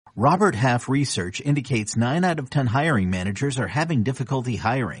Robert Half research indicates 9 out of 10 hiring managers are having difficulty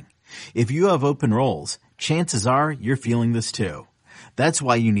hiring. If you have open roles, chances are you're feeling this too. That's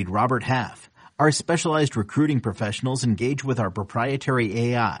why you need Robert Half. Our specialized recruiting professionals engage with our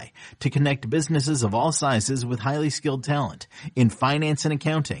proprietary AI to connect businesses of all sizes with highly skilled talent in finance and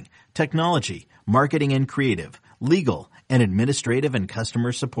accounting, technology, marketing and creative, legal, and administrative and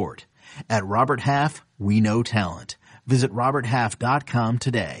customer support. At Robert Half, we know talent. Visit roberthalf.com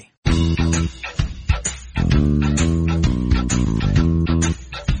today.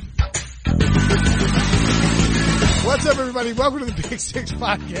 What's up, everybody? Welcome to the Pick Six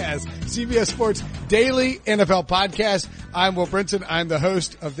Podcast, CBS Sports Daily NFL Podcast. I'm Will Brinson. I'm the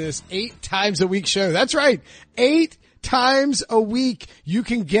host of this 8 times a week show. That's right, 8 times a week. You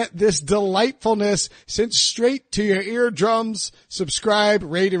can get this delightfulness sent straight to your eardrums. Subscribe,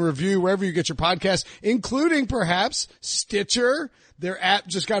 rate, and review wherever you get your podcasts, including perhaps Stitcher. Their app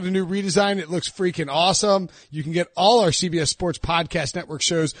just got a new redesign. It looks freaking awesome. You can get all our CBS Sports Podcast Network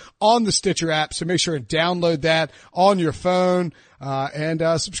shows on the Stitcher app, so make sure and download that on your phone and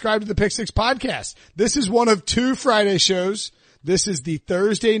subscribe to the Pick Six Podcast. This is one of 2 Friday shows. This is the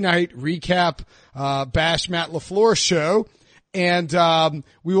Thursday night recap Bash Matt LaFleur show, and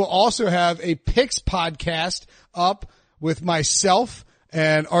we will also have a Picks podcast up with myself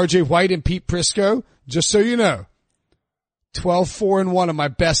and RJ White and Pete Prisco. Just so you know, 12-4-1 of my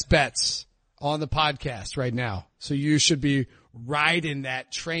best bets on the podcast right now. So you should be riding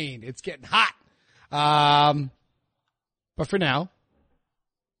that train. It's getting hot. But for now,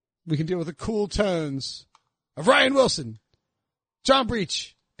 we can deal with the cool tones of Ryan Wilson, John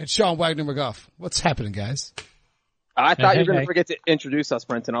Breach, and Sean Wagner McGough. What's happening, guys? I thought you were going to forget to introduce us,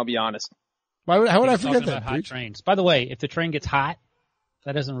 Brenton. I'll be honest. How would I forget that? Hot trains. By the way, if the train gets hot,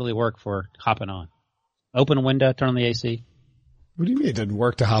 that doesn't really work for hopping on. Open a window, turn on the AC. What do you mean it doesn't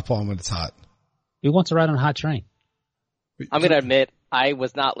work to hop on when it's hot? Who wants to ride on a hot train? I'm going to admit, I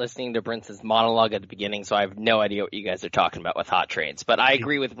was not listening to Brinson's monologue at the beginning, so I have no idea what you guys are talking about with hot trains. But I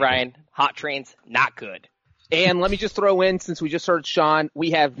agree with Ryan. Hot trains, not good. And let me just throw in, since we just heard Sean,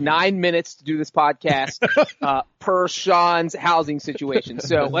 we have 9 minutes to do this podcast per Sean's housing situation.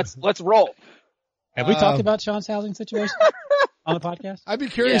 So let's roll. Have we talked about Sean's housing situation on the podcast? I'd be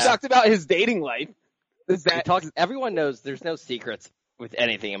curious. We talked about his dating life. Everyone knows there's no secrets with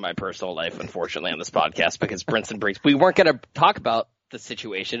anything in my personal life, unfortunately, on this podcast, because Brinson brings. We weren't going to talk about the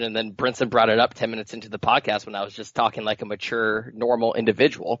situation, and then Brinson brought it up 10 minutes into the podcast when I was just talking like a mature, normal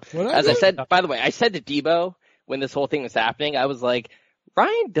individual. As I said, by the way, I said to Debo when this whole thing was happening, I was like,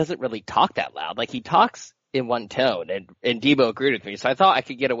 Ryan doesn't really talk that loud. Like, he talks in one tone, and Debo agreed with me. So I thought I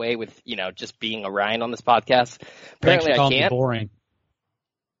could get away with, just being a Ryan on this podcast. Apparently I can't. Boring.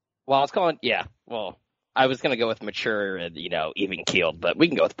 Well, I was going to go with mature and, even keeled, but we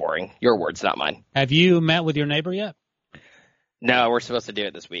can go with boring. Your words, not mine. Have you met with your neighbor yet? No, we're supposed to do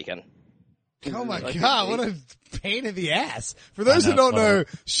it this weekend. Oh my God, what a pain in the ass. For those who don't know,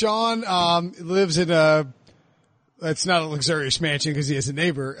 Sean lives in it's not a luxurious mansion because he has a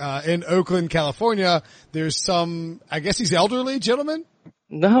neighbor, in Oakland, California. There's I guess he's elderly, gentlemen?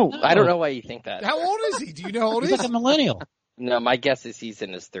 No, I don't know why you think that. How old is he? Do you know how old he is? He's like a millennial. No, my guess is he's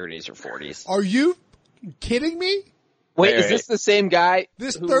in his 30s or 40s. Are you kidding me? Wait, is this the same guy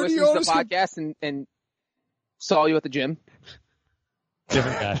this who 30-year-old listens to the podcast and saw you at the gym?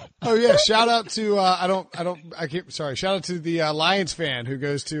 Different guy. Oh yeah, shout out to shout out to the Lions fan who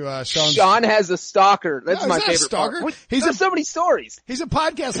goes to Sean's. Sean has a stalker. That's my favorite stalker. part. There's so many stories. He's a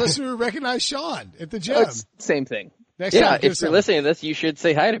podcast listener who recognized Sean at the gym. Oh, it's same thing. Next time, if you're listening to this, you should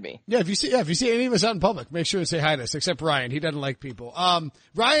say hi to me. Yeah, if you see any of us out in public, make sure to say hi to us, except Ryan. He doesn't like people.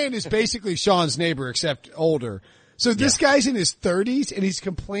 Ryan is basically Sean's neighbor, except older. So this guy's in his 30s and he's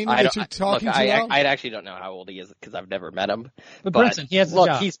complaining that you're talking too loud? I actually don't know how old he is because I've never met him. But Brinson, he has a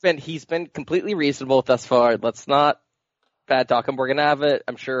job. He's been completely reasonable thus far. Let's not bad talk him. We're going to have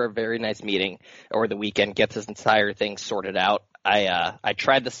I'm sure, a very nice meeting over the weekend, get this entire thing sorted out. I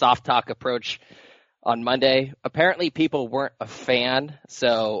tried the soft talk approach on Monday. Apparently people weren't a fan,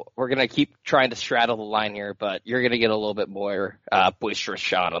 so we're going to keep trying to straddle the line here, but you're going to get a little bit more boisterous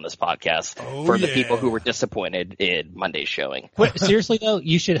Sean on this podcast the people who were disappointed in Monday's showing. Wait, seriously though,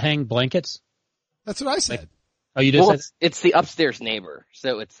 you should hang blankets? That's what I said. You just said? It's the upstairs neighbor,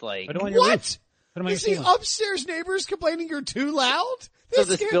 so it's like... What? Is the upstairs neighbors complaining you're too loud?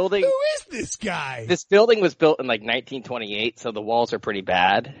 Building... Who is this guy? This building was built in 1928, so the walls are pretty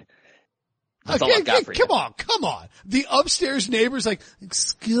bad. That's all I've got for you. Come on. The upstairs neighbor's like,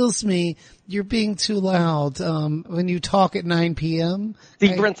 excuse me, you're being too loud, when you talk at 9 p.m. See,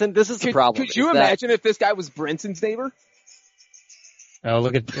 Brinson, this is the problem. Could you imagine if this guy was Brinson's neighbor? Oh,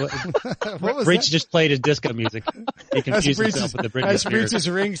 look at What was Breach that? just played his disco music. He That's confused himself with the Britney Breach's Spears.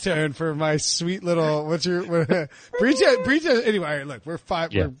 ringtone for my sweet little. What's your Breach? Anyway, all right, look, we're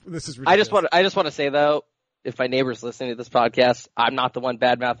five. Yeah. This is ridiculous. I just want to say though, if my neighbor's listening to this podcast, I'm not the one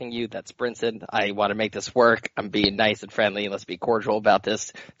bad mouthing you. That's Brinson. I want to make this work. I'm being nice and friendly. Let's be cordial about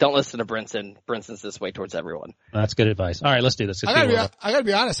this. Don't listen to Brinson. Brinson's this way towards everyone. That's good advice. All right, let's do this. I gotta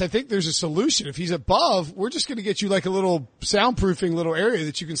be honest. I think there's a solution. If he's above, we're just gonna get you like a little soundproofing little area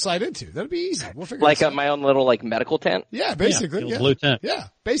that you can slide into. That'd be easy. We'll figure Like this out. my own little like medical tent. Yeah, basically. Yeah, blue tent. Yeah,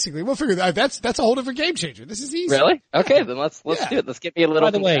 basically. We'll figure that out. That's a whole different game changer. This is easy. Really? Okay, then let's Yeah. do it. Let's get me a little.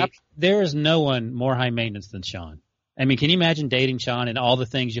 By the way, concept. there is no one more high maintenance than Sean. I mean, can you imagine dating Sean and all the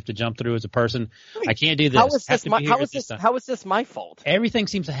things you have to jump through as a person? I can't do this. how is Have this to my be here how at is this this time. how is this my fault? Everything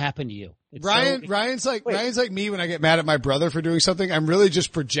seems to happen to you. It's Ryan's like me when I get mad at my brother for doing something. I'm really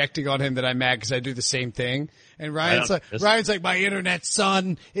just projecting on him that I'm mad because I do the same thing. And Ryan's like my internet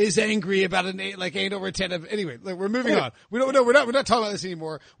son is angry about anal retentive. Anyway, look, we're moving on. We're not talking about this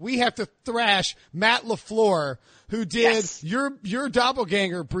anymore. We have to thrash Matt LaFleur, who did your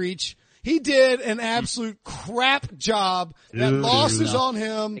doppelganger Breach. He did an absolute crap job. That loss is on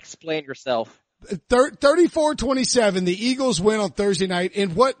him. Explain yourself. 34-27, the Eagles win on Thursday night.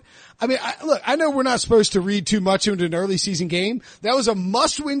 And I know we're not supposed to read too much into an early season game. That was a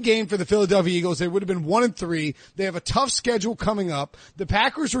must-win game for the Philadelphia Eagles. They would have been 1-3. They have a tough schedule coming up. The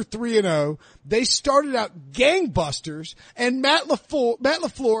Packers were 3-0. They started out gangbusters, and Matt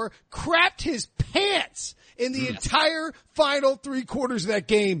LaFleur crapped his pants in the entire final 3 quarters of that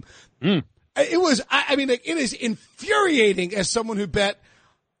game. It was, it is infuriating as someone who bet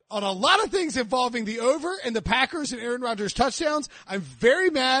on a lot of things involving the over and the Packers and Aaron Rodgers touchdowns. I'm very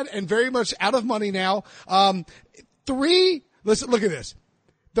mad and very much out of money now. Listen, look at this.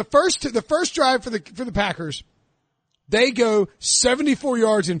 The first drive for the Packers, they go 74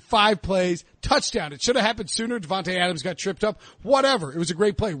 yards in 5 plays, touchdown. It should have happened sooner. Devontae Adams got tripped up. Whatever. It was a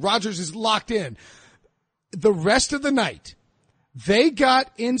great play. Rodgers is locked in. The rest of the night, they got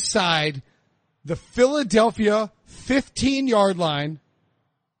inside the Philadelphia 15-yard line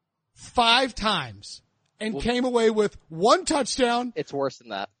 5 times and came away with 1 touchdown. It's worse than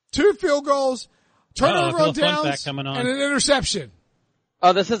that. 2 field goals, turnover on downs, and an interception.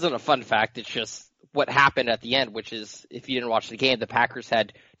 Oh, this isn't a fun fact. It's just what happened at the end, which is, if you didn't watch the game, the Packers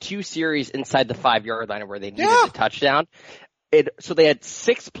had 2 series inside the 5-yard line where they needed the touchdown. So they had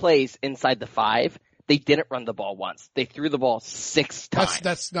 6 plays inside the 5. They didn't run the ball once. They threw the ball 6 times.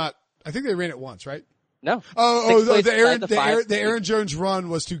 That's not, I think they ran it once, right? No. The Aaron Jones run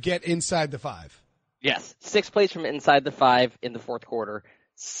was to get inside the 5. Yes. 6 plays from inside the 5 in the fourth quarter.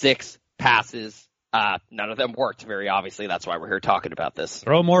 6 passes. None of them worked, very obviously. That's why we're here talking about this.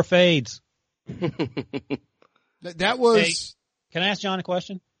 Throw more fades. That was. Hey, can I ask John a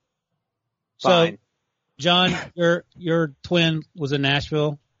question? Fine. So, John, your twin was in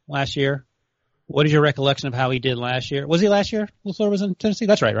Nashville last year. What is your recollection of how he did last year? Was he last year? LaFleur was in Tennessee?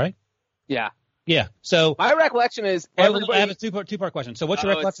 That's right? Yeah. Yeah. So My recollection is I everybody. have a two-part question. So what's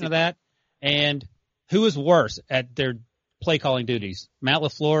your recollection of that? And who is worse at their play calling duties, Matt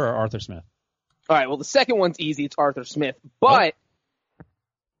LaFleur or Arthur Smith? All right. Well, the second one's easy. It's Arthur Smith. But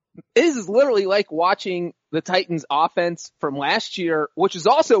this is literally like watching the Titans offense from last year, which is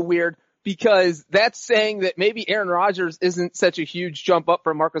also weird because that's saying that maybe Aaron Rodgers isn't such a huge jump up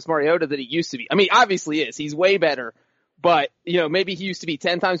from Marcus Mariota that he used to be. I mean, obviously is. He's way better. But, maybe he used to be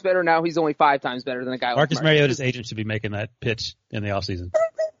 10 times better. Now he's only 5 times better than a guy like Marcus Mariota's agent should be making that pitch in the offseason.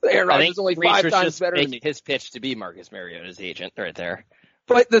 Aaron I Rodgers think is only Reese 5 was times just better than making me. his pitch to be Marcus Mariota's agent right there.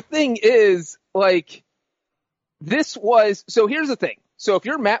 But the thing is, so here's the thing. So if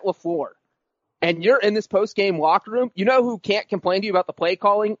you're Matt LaFleur and you're in this post-game locker room, you know who can't complain to you about the play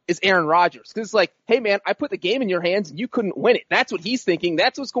calling is Aaron Rodgers. Cause it's like, hey man, I put the game in your hands and you couldn't win it. That's what he's thinking.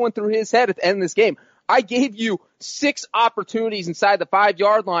 That's what's going through his head at the end of this game. I gave you 6 opportunities inside the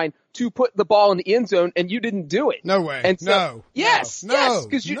 5-yard line to put the ball in the end zone and you didn't do it. No way. And so, yes,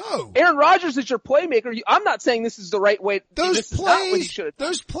 because Aaron Rodgers is your playmaker. I'm not saying this is the right way. Those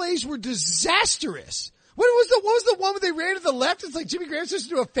plays were disastrous. What was the one where they ran to the left? It's like Jimmy Graham's supposed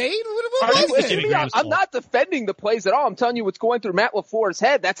to do a fade? What was it? I'm not defending the plays at all. I'm telling you what's going through Matt LaFleur's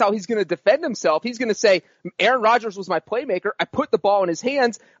head. That's how he's going to defend himself. He's going to say, Aaron Rodgers was my playmaker. I put the ball in his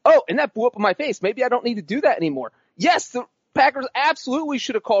hands. Oh, and that blew up in my face. Maybe I don't need to do that anymore. Yes, the Packers absolutely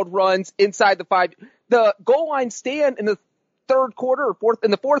should have called runs inside the 5. The goal line stand in the third quarter or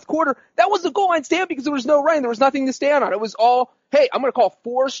in the fourth quarter, that was the goal line stand because there was no rain. There was nothing to stand on. It was all, hey, I'm going to call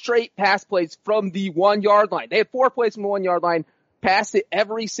 4 straight pass plays from the 1-yard line. They had 4 plays from the 1-yard line, passed it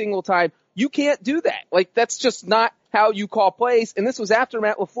every single time. You can't do that. Like, that's just not how you call plays. And this was after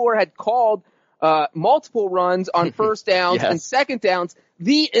Matt LaFleur had called multiple runs on first downs and second downs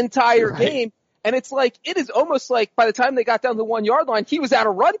the entire game. And it's like, it is almost like by the time they got down to the 1 yard line, he was out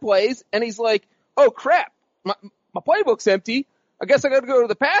of run plays and he's like, oh crap, my playbook's empty. I guess I got to go to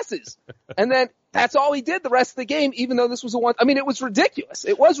the passes. And then that's all he did the rest of the game, even though this was it was ridiculous.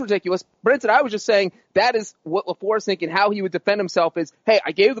 It was ridiculous. Brenton, I was just saying that is what LaFleur's thinking, how he would defend himself is, hey,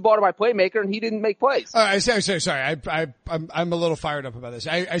 I gave the ball to my playmaker and he didn't make plays. Sorry. I'm a little fired up about this.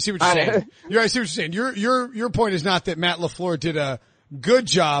 I see what you're saying. I see what you're saying. Your point is not that Matt LaFleur did a good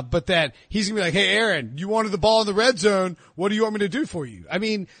job, but that he's going to be like, hey, Aaron, you wanted the ball in the red zone. What do you want me to do for you? I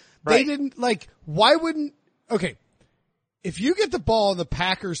mean, they didn't why wouldn't, okay. If you get the ball on the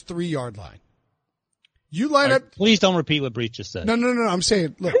Packers 3 yard line, you line up. Please don't repeat what Breach just said. No. I'm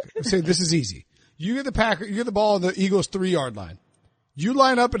saying this is easy. You get the ball on the Eagles 3 yard line. You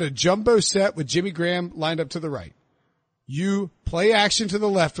line up in a jumbo set with Jimmy Graham lined up to the right. You play action to the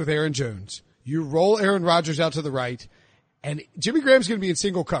left with Aaron Jones. You roll Aaron Rodgers out to the right, and Jimmy Graham's going to be in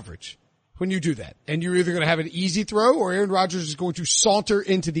single coverage when you do that. And you're either going to have an easy throw or Aaron Rodgers is going to saunter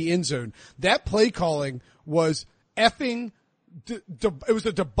into the end zone. That play calling was effing, it was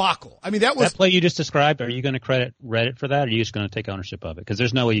a debacle. I mean, that play you just described. Are you going to credit Reddit for that, or are you just going to take ownership of it? Because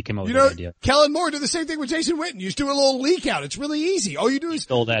there's no way you came up with that idea. Kellen Moore did the same thing with Jason Witten. You just do a little leak out. It's really easy. All you do is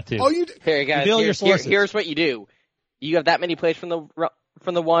stole that too. Here, guys. Here's what you do. You have that many plays from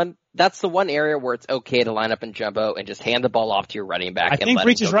the one. That's the one area where it's okay to line up in jumbo and just hand the ball off to your running back. I think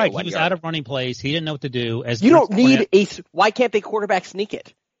Breach is right. He was out of running plays. He didn't know what to do. Why can't they quarterback sneak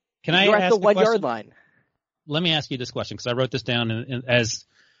it? You're at the 1 yard line. Let me ask you this question, because I wrote this down and as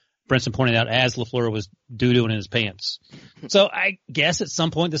Brinson pointed out, as LaFleur was doo-dooing in his pants. So I guess at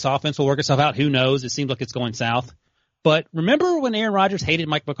some point this offense will work itself out. Who knows? It seems like it's going south. But remember when Aaron Rodgers hated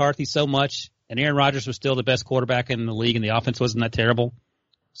Mike McCarthy so much, and Aaron Rodgers was still the best quarterback in the league and the offense wasn't that terrible?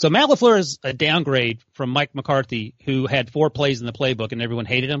 So Matt LaFleur is a downgrade from Mike McCarthy, who had 4 plays in the playbook and everyone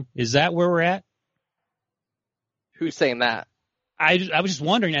hated him. Is that where we're at? Who's saying that? I was just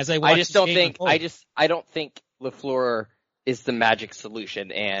wondering as I watched I don't think LaFleur is the magic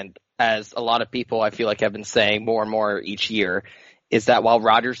solution. And as a lot of people I feel like have been saying more and more each year, is that while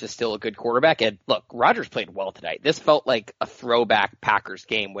Rodgers is still a good quarterback, and look, Rodgers played well tonight. This felt like a throwback Packers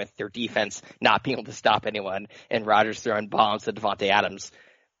game with their defense not being able to stop anyone and Rodgers throwing bombs to Devontae Adams.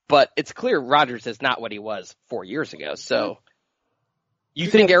 But it's clear Rodgers is not what he was 4 years ago. So you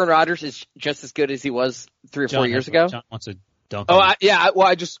think Aaron Rodgers is just as good as he was 3 or 4 years ago? John wants to dunk.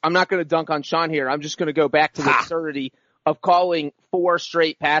 I'm not going to dunk on Sean here. I'm just going to go back to the absurdity of calling 4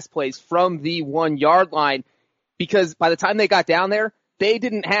 straight pass plays from the 1 yard line, because by the time they got down there, they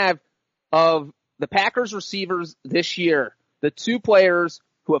didn't have, of the Packers receivers this year, the 2 players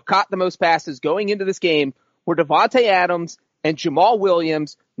who have caught the most passes going into this game were Devontae Adams and Jamal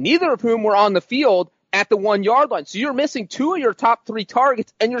Williams, neither of whom were on the field at the 1 yard line. So you're missing 2 of your top 3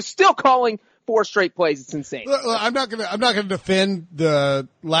 targets and you're still calling 4 straight plays. It's insane. I'm not gonna defend the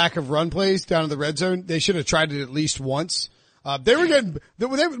lack of run plays down in the red zone. They should have tried it at least once. They were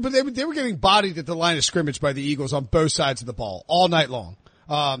getting bodied at the line of scrimmage by the Eagles on both sides of the ball all night long.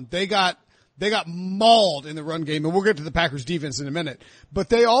 They got mauled in the run game, and we'll get to the Packers defense in a minute. But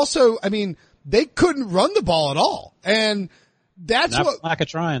they also, they couldn't run the ball at all. And that's what lack of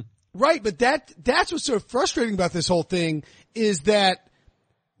trying. Right, but that's what's so frustrating about this whole thing is that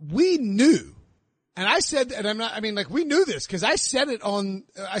we knew, and I said, and we knew this because I said it on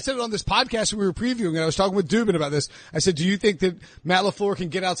this podcast when we were previewing, and I was talking with Dubin about this. I said, do you think that Matt LaFleur can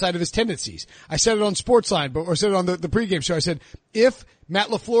get outside of his tendencies? I said it on Sportsline, or said it on the pregame show. I said, if Matt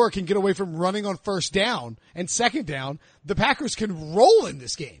LaFleur can get away from running on first down and second down, the Packers can roll in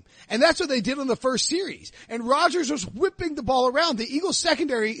this game. And that's what they did on the first series. And Rodgers was whipping the ball around. The Eagles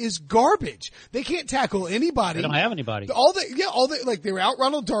secondary is garbage. They can't tackle anybody. They don't have anybody. They were out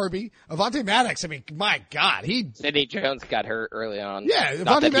Ronald Darby, Avonte Maddox. My God, Sidney Jones got hurt early on. Yeah,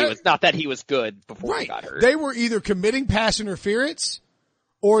 not that he was good before he got hurt. They were either committing pass interference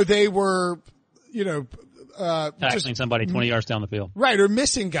or they were, tackling somebody 20 yards down the field. Right, or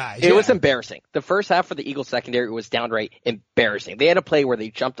missing guys. It was embarrassing. The first half for the Eagles secondary was downright embarrassing. They had a play where they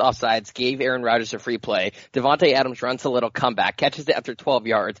jumped off sides, gave Aaron Rodgers a free play. Devontae Adams runs a little comeback, catches it after 12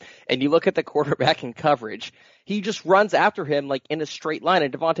 yards, and you look at the quarterback in coverage. He just runs after him like in a straight line,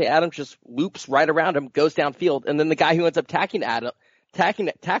 and Devontae Adams just loops right around him, goes downfield, and then the guy who ends up tackling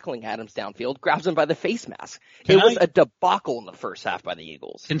Adams downfield grabs him by the face mask. It was a debacle in the first half by the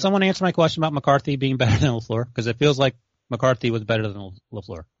Eagles. Can someone answer my question about McCarthy being better than LaFleur? Because it feels like McCarthy was better than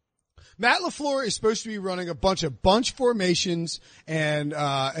LaFleur. Matt LaFleur is supposed to be running a bunch of bunch formations and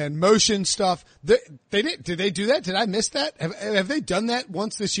motion stuff. Did they do that? Did I miss that? Have they done that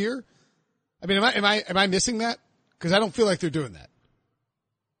once this year? I mean, am I missing that? Because I don't feel like they're doing that.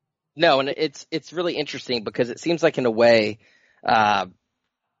 No, and it's really interesting because it seems like in a way,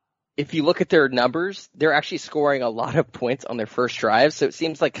 if you look at their numbers, they're actually scoring a lot of points on their first drive. So it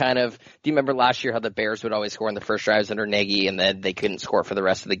seems like do you remember last year how the Bears would always score on the first drives under Nagy and then they couldn't score for the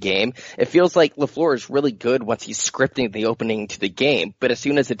rest of the game? It feels like LaFleur is really good once he's scripting the opening to the game. But as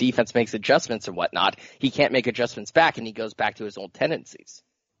soon as the defense makes adjustments and whatnot, he can't make adjustments back and he goes back to his old tendencies.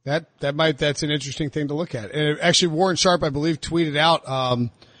 That's an interesting thing to look at. And actually Warren Sharp, I believe, tweeted out,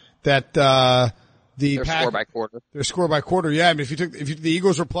 that, Their score by quarter. Their score by quarter, yeah. I mean, the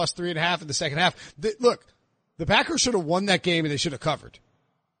Eagles were plus 3.5 in the second half. Look, the Packers should have won that game and they should have covered.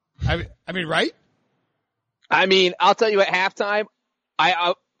 I mean, right? I mean, I'll tell you at halftime,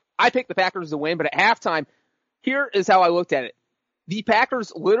 I picked the Packers to win, but at halftime, here is how I looked at it. The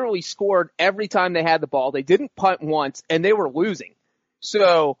Packers literally scored every time they had the ball. They didn't punt once and they were losing.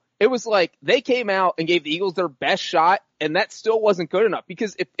 So it was like they came out and gave the Eagles their best shot, and that still wasn't good enough.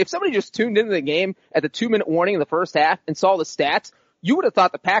 Because if somebody just tuned into the game at the 2-minute warning in the first half and saw the stats, you would have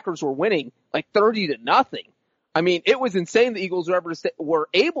thought the Packers were winning like 30-0. I mean, it was insane the Eagles were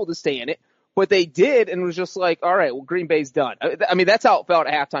able to stay in it, but they did, and it was just like, all right, well, Green Bay's done. I mean, that's how it felt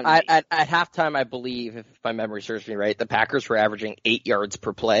at halftime. At halftime, I believe, if my memory serves me right, the Packers were averaging 8 yards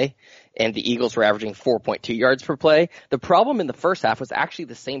per play, and the Eagles were averaging 4.2 yards per play. The problem in the first half was actually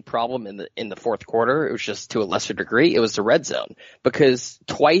the same problem in the fourth quarter. It was just to a lesser degree. It was the red zone, because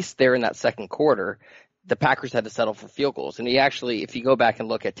twice there in that second quarter, the Packers had to settle for field goals. And if you go back and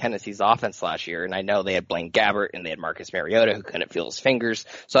look at Tennessee's offense last year, and I know they had Blaine Gabbert and they had Marcus Mariota who couldn't feel his fingers,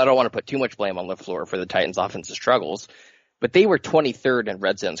 so I don't want to put too much blame on LaFleur for the Titans' offensive struggles, but they were 23rd in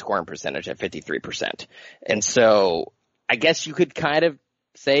red zone scoring percentage at 53%. And so I guess you could kind of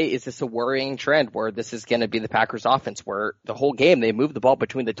say, is this a worrying trend where this is going to be the Packers' offense where the whole game they moved the ball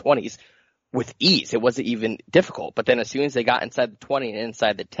between the 20s with ease? It wasn't even difficult. But then as soon as they got inside the 20 and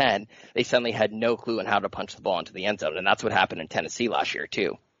inside the 10, they suddenly had no clue on how to punch the ball into the end zone. And that's what happened in Tennessee last year,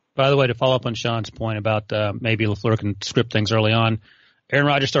 too. By the way, to follow up on Sean's point about maybe LaFleur can script things early on, Aaron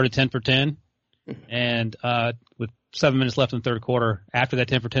Rodgers started 10 for 10. And with 7 minutes left in the third quarter, after that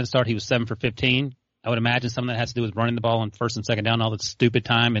 10 for 10 start, he was 7 for 15. I would imagine some of that has to do with running the ball on first and second down, all that stupid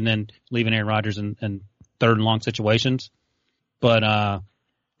time, and then leaving Aaron Rodgers in third and long situations. But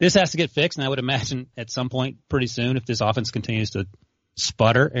this has to get fixed, and I would imagine at some point pretty soon, if this offense continues to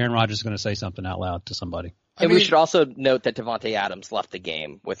sputter, Aaron Rodgers is going to say something out loud to somebody. We should also note that Davante Adams left the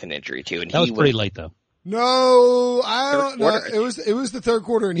game with an injury too, and that was pretty late though. No, I don't know. It was the third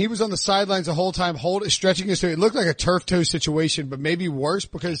quarter, and he was on the sidelines the whole time, stretching his toe. It looked like a turf toe situation, but maybe worse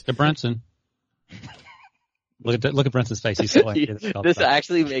because to Brinson. Look at Brinson's face. He's so this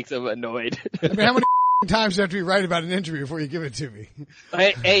actually makes him annoyed. I mean, how many times do you have to be right about an injury before you give it to me?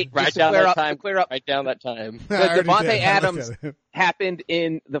 Hey, write down that time. Write down that time. The Davante Adams happened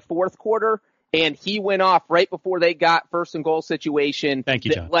in the fourth quarter, and he went off right before they got first and goal situation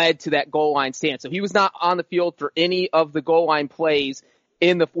that led to that goal line stand. So he was not on the field for any of the goal line plays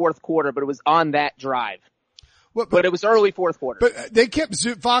in the fourth quarter, but it was on that drive. But it was early fourth quarter. But they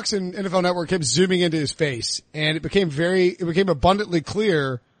Fox and NFL Network kept zooming into his face, and it became abundantly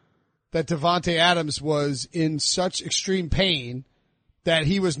clear that Davante Adams was in such extreme pain that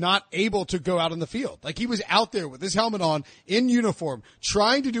he was not able to go out on the field. Like, he was out there with his helmet on, in uniform,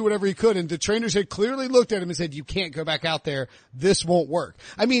 trying to do whatever he could, and the trainers had clearly looked at him and said, you can't go back out there. This won't work.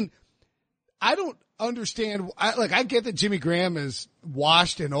 I mean, I don't understand. I get that Jimmy Graham is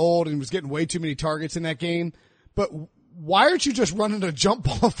washed and old and was getting way too many targets in that game, but why aren't you just running a jump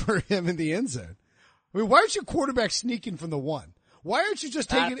ball for him in the end zone? I mean, why aren't you quarterback sneaking from the one? Why aren't you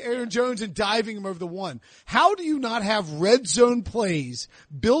just taking Aaron Jones and diving him over the one? How do you not have red zone plays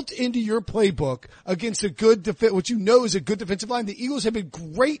built into your playbook against a good what you know is a good defensive line? The Eagles have been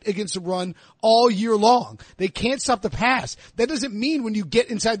great against the run all year long. They can't stop the pass. That doesn't mean when you get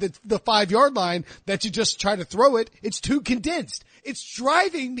inside the 5-yard line that you just try to throw it. It's too condensed. It's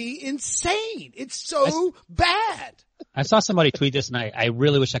driving me insane. It's so bad. I saw somebody tweet this, and I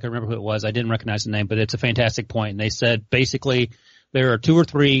really wish I could remember who it was. I didn't recognize the name, but it's a fantastic point. And they said basically there are 2 or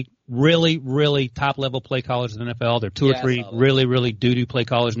 3 really, really top-level play callers in the NFL. There are 2 or 3 really, really doo-doo play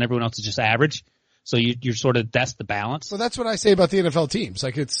callers, and everyone else is just average. So you're sort of – that's the balance. Well, that's what I say about the NFL teams.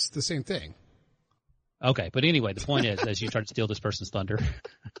 Like, it's the same thing. Okay, but anyway, the point is, as you try to steal this person's thunder,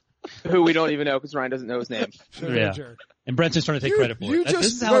 who we don't even know because Ryan doesn't know his name. Yeah. And Brenton's trying to take credit for it.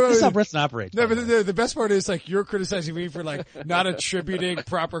 This is wait. how Brenton operates. No, but the best part is like you're criticizing me for like not attributing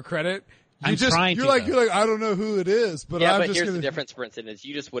proper credit. You're like, I don't know who it is, but yeah, I'm but just here's gonna... the difference, Brenton, is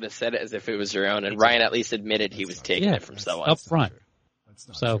you just would have said it as if it was your own, and Ryan at least admitted he was taking it from someone. Up front.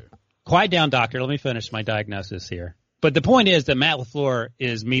 So, quiet down, doctor. Let me finish my diagnosis here. But the point is that Matt LaFleur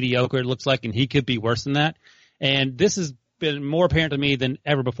is mediocre, it looks like, and he could be worse than that. And this has been more apparent to me than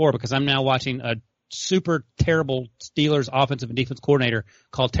ever before because I'm now watching a super terrible Steelers offensive and defense coordinator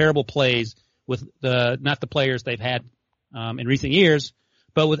called Terrible Plays with not the players they've had in recent years,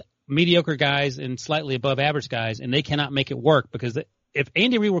 but with mediocre guys and slightly above average guys, and they cannot make it work because if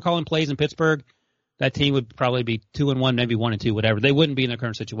Andy Reid were calling plays in Pittsburgh, that team would probably be 2-1, maybe 1-2, whatever. They wouldn't be in their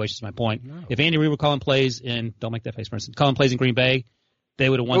current situation, is my point. No. If Andy Reid were calling plays don't make that face, for instance, calling plays in Green Bay, they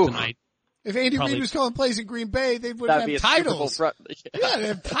would have won tonight. If Andy Reid was calling plays in Green Bay, they would have titles. Yeah, they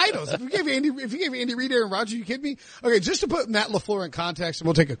have titles. If you gave Andy Reid Aaron Rodgers, you kidding me? Okay, just to put Matt LaFleur in context, and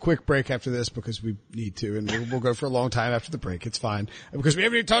we'll take a quick break after this because we need to, and we'll go for a long time after the break. It's fine. Because we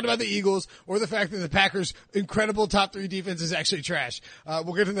haven't even talked about the Eagles or the fact that the Packers' incredible top 3 defense is actually trash.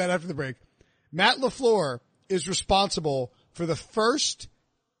 We'll get into that after the break. Matt LaFleur is responsible for the first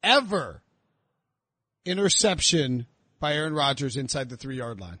ever interception by Aaron Rodgers inside the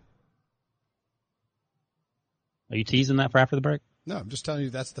 3-yard line. Are you teasing that for after the break? No, I'm just telling you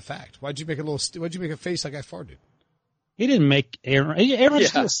that's the fact. Why'd you make a face like I farted? He didn't make Aaron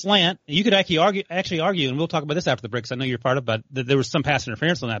just did a slant. You could actually argue, and we'll talk about this after the break because I know you're part of it, but there was some pass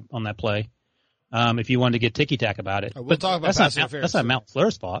interference on that play. If you wanted to get ticky-tack about it. We'll talk about pass interference. That's not Matt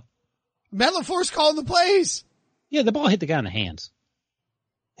LaFleur's fault. Matt LaFleur's calling the plays. Yeah, the ball hit the guy in the hands.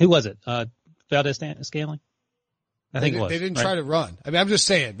 Who was it? Valdez-Scantling? I think it was. They didn't try to run. I mean, I'm just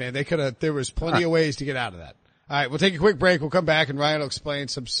saying, man, there was plenty of ways to get out of that. All right, we'll take a quick break. We'll come back and Ryan will explain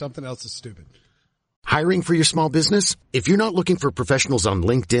something else that's stupid. Hiring for your small business? If you're not looking for professionals on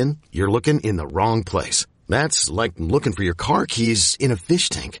LinkedIn, you're looking in the wrong place. That's like looking for your car keys in a fish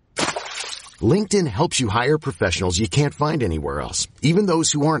tank. LinkedIn helps you hire professionals you can't find anywhere else, even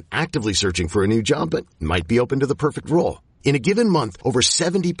those who aren't actively searching for a new job but might be open to the perfect role. In a given month, over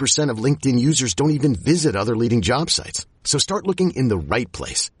 70% of LinkedIn users don't even visit other leading job sites. So start looking in the right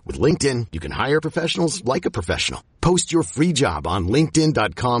place. With LinkedIn, you can hire professionals like a professional. Post your free job on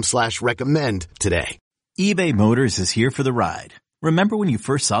linkedin.com/recommend today. eBay Motors is here for the ride. Remember when you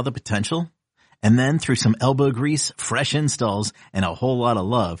first saw the potential? And then through some elbow grease, fresh installs, and a whole lot of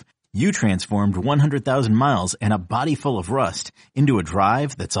love, you transformed 100,000 miles and a body full of rust into a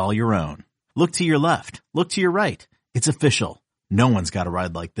drive that's all your own. Look to your left. Look to your right. It's official. No one's got a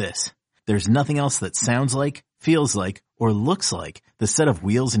ride like this. There's nothing else that sounds like, feels like, or looks like the set of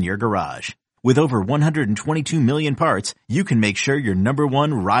wheels in your garage. With over 122 million parts, you can make sure your number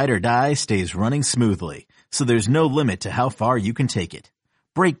one ride or die stays running smoothly. So there's no limit to how far you can take it.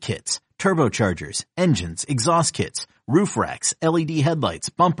 Brake kits, turbochargers, engines, exhaust kits, roof racks, LED headlights,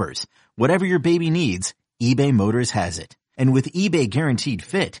 bumpers. Whatever your baby needs, eBay Motors has it. And with eBay Guaranteed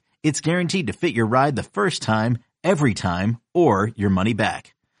Fit, it's guaranteed to fit your ride the first time, every time, or your money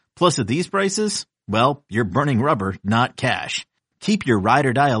back. Plus at these prices, well, you're burning rubber, not cash. Keep your ride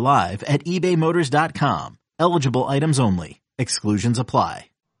or die alive at ebaymotors.com. Eligible items only. Exclusions apply.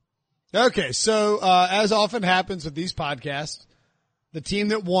 Okay, so as often happens with these podcasts, the team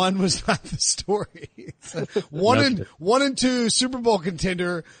that won was not the story. One and two Super Bowl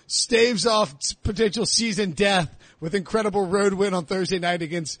contender staves off potential season death with incredible road win on Thursday night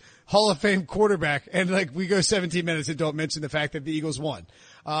against Hall of Fame quarterback. And like we go 17 minutes and don't mention the fact that the Eagles won.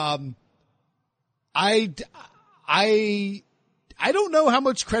 I don't know how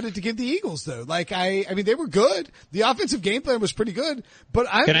much credit to give the Eagles though. Like I mean, they were good. The offensive game plan was pretty good, but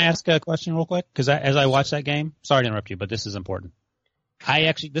Can I ask a question real quick? Cause as I watched that game, sorry to interrupt you, but this is important.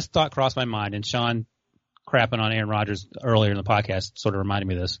 This thought crossed my mind, and Sean crapping on Aaron Rodgers earlier in the podcast sort of reminded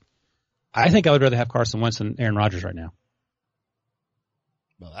me of this. I think I would rather have Carson Wentz than Aaron Rodgers right now.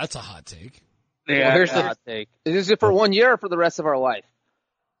 Well, that's a hot take. Yeah, well, here's the hot take. Is it for 1 year or for the rest of our life?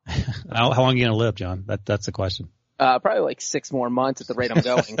 How long are you going to live, John? That's the question. Probably like 6 more months at the rate I'm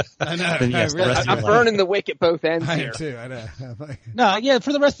going. I know. Yes, I'm burning the wick at both ends I here. am too. I know. No, yeah,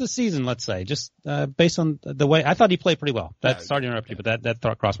 for the rest of the season, let's say, just based on the way I thought he played pretty well. Sorry to interrupt you, but that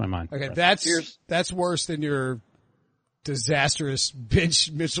thought crossed my mind. Okay, that's worse than your disastrous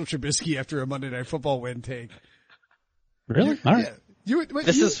bench Mitchell Trubisky after a Monday Night Football win take. Really? All right.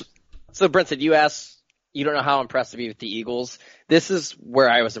 So Brenton, you asked, you don't know how impressed to be with the Eagles. This is where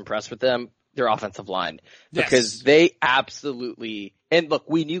I was impressed with them. Their offensive line, because they absolutely, and look,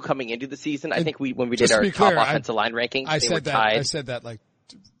 we knew coming into the season, I think when we did our top offensive line rankings, I they were tied. I said that like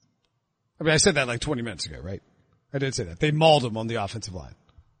I mean, I said that like 20 minutes ago, right? I did say that. They mauled them on the offensive line.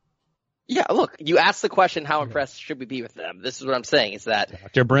 Yeah, look, you asked the question, how impressed should we be with them? This is what I'm saying, is that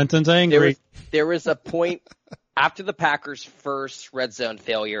Dr. Brenton's angry. There was a point after the Packers' first red zone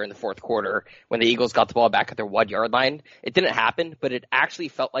failure in the fourth quarter when the Eagles got the ball back at their 1 yard line. It didn't happen, but it actually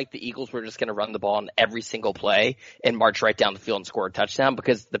felt like the Eagles were just going to run the ball on every single play and march right down the field and score a touchdown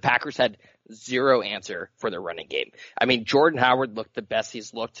because the Packers had zero answer for their running game. I mean, Jordan Howard looked the best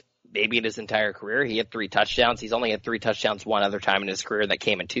he's looked maybe in his entire career. He had 3 touchdowns. He's only had 3 touchdowns one other time in his career. That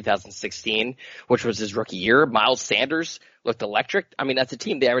came in 2016, which was his rookie year. Miles Sanders looked electric. I mean, that's a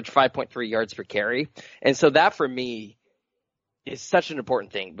team. They averaged 5.3 yards per carry. And so that for me is such an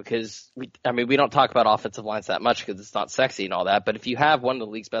important thing because we don't talk about offensive lines that much because it's not sexy and all that. But if you have one of the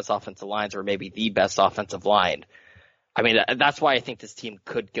league's best offensive lines or maybe the best offensive line, I mean, that's why I think this team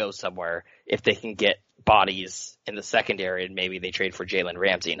could go somewhere if they can get bodies in the secondary and maybe they trade for Jalen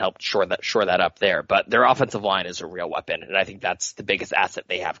Ramsey and help shore that up there. But their offensive line is a real weapon, and I think that's the biggest asset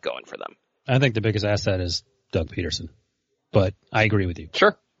they have going for them. I think the biggest asset is Doug Peterson, but I agree with you.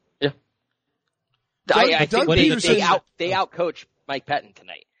 Sure. Yeah. I think Peterson, they outcoached Mike Pettin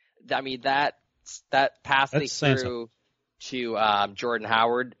tonight. I mean, that pass they threw to Jordan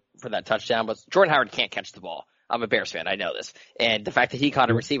Howard for that touchdown, but Jordan Howard can't catch the ball. I'm a Bears fan. I know this. And the fact that he caught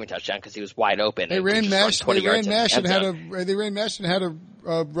a receiving touchdown because he was wide open. They ran mesh and had a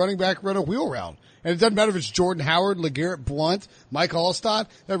running back run a wheel route. And it doesn't matter if it's Jordan Howard, LeGarrette Blount, Mike Allstott.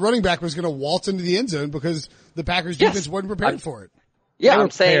 That running back was going to waltz into the end zone because the Packers defense wasn't prepared for it. Yeah,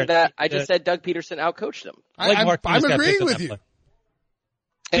 I'm saying that. I just said Doug Peterson outcoached them. I'm agreeing with you.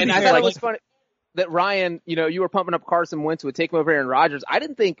 And I thought it was funny that Ryan, you were pumping up Carson Wentz would take him over Aaron Rodgers. I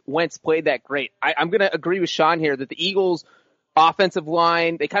didn't think Wentz played that great. I'm going to agree with Sean here that the Eagles offensive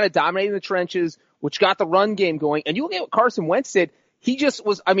line, they kind of dominated the trenches, which got the run game going. And you look at what Carson Wentz did. He just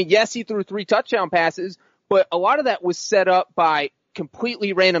was, yes, he threw 3 touchdown passes, but a lot of that was set up by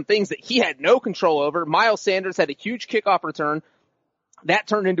completely random things that he had no control over. Miles Sanders had a huge kickoff return. That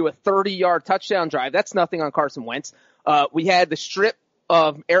turned into a 30-yard touchdown drive. That's nothing on Carson Wentz. We had the strip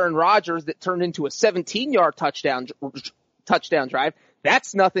of Aaron Rodgers that turned into a 17-yard touchdown drive.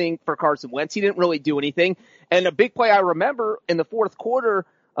 That's nothing for Carson Wentz. He didn't really do anything. And a big play I remember in the fourth quarter,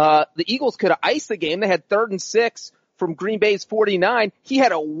 the Eagles could have iced the game. They had 3rd and 6 from Green Bay's 49. He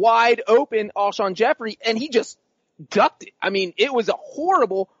had a wide open Alshon Jeffrey, and he just ducked it. I mean, it was a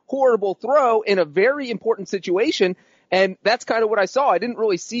horrible, horrible throw in a very important situation. And that's kind of what I saw. I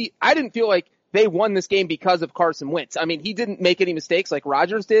didn't feel like they won this game because of Carson Wentz. I mean, he didn't make any mistakes like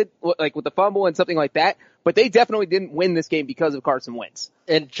Rodgers did, like with the fumble and something like that, but they definitely didn't win this game because of Carson Wentz.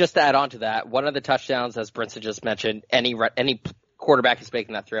 And just to add on to that, one of the touchdowns, as Brinson just mentioned, any quarterback is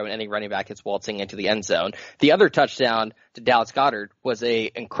making that throw and any running back is waltzing into the end zone. The other touchdown to Dallas Goedert was a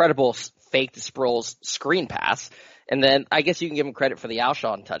incredible fake to Sproles screen pass. And then I guess you can give him credit for the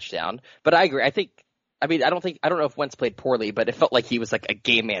Alshon touchdown, but I agree. I don't know if Wentz played poorly, but it felt like he was like a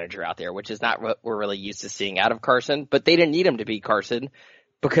game manager out there, which is not what we're really used to seeing out of Carson, but they didn't need him to be Carson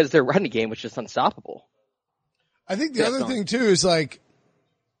because their running game was just unstoppable. I think the other thing too is sorry,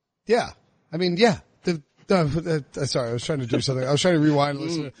 I was trying to do something. I was trying to rewind and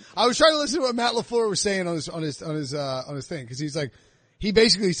listen. I was trying to listen to what Matt LaFleur was saying on his thing. Cause he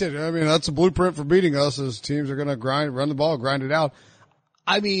basically said, that's a blueprint for beating us as teams are going to run the ball, grind it out.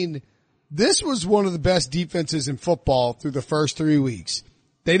 I mean, this was one of the best defenses in football through the first 3 weeks.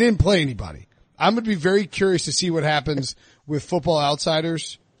 They didn't play anybody. I'm going to be very curious to see what happens with Football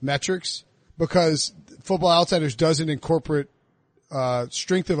Outsiders metrics because Football Outsiders doesn't incorporate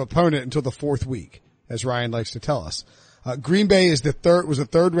strength of opponent until the 4th week, as Ryan likes to tell us. Green Bay was the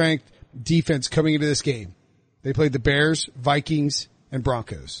 3rd ranked defense coming into this game. They played the Bears, Vikings, and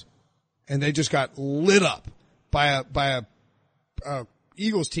Broncos, and they just got lit up by a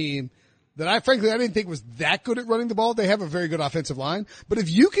Eagles team that I didn't think was that good at running the ball. They have a very good offensive line. But if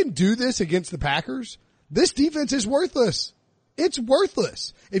you can do this against the Packers, this defense is worthless. It's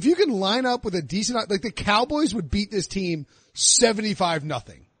worthless. If you can line up with a decent, like the Cowboys would beat this team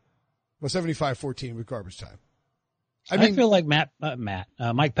 75-0. Well, 75-14 with garbage time. I feel like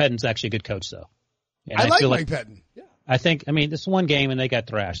Mike Pettin's actually a good coach though. And I like Mike Pettin. Yeah. I think, this one game and they got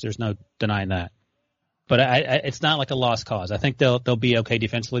thrashed. There's no denying that. But it's not like a lost cause. I think they'll be okay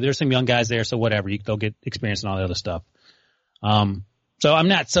defensively. There's some young guys there, so whatever. They'll get experience and all the other stuff. So I'm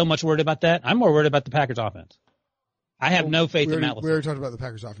not so much worried about that. I'm more worried about the Packers offense. I have no faith in Matt LaFleur. We already talked about the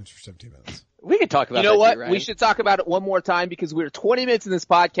Packers offense for 17 minutes. We could talk about that. You know what? Too, right? We should talk about it one more time because we're 20 minutes in this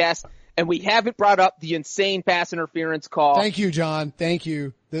podcast and we haven't brought up the insane pass interference call. Thank you, John. Thank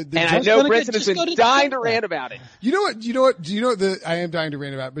you. And I know Brinson has been dying to rant about it. You know what I am dying to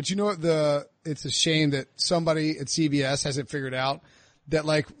rant about, but you know what it's a shame that somebody at CBS hasn't figured out that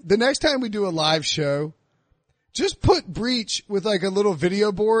like the next time we do a live show, just put Breach with like a little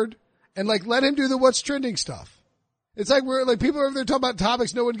video board and like let him do the what's trending stuff. It's like we're like people are over there talking about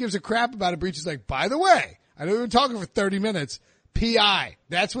topics no one gives a crap about it. Breach is like, by the way, I know we've been talking for 30 minutes. PI.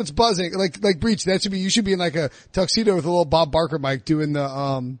 That's what's buzzing. Like Breach, you should be in like a tuxedo with a little Bob Barker mic doing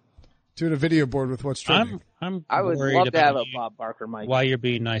a video board with what's trending. I would love to have a Bob Barker mic. Why you're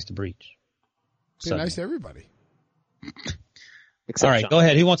being nice to Breach. Be nice to everybody. All right, go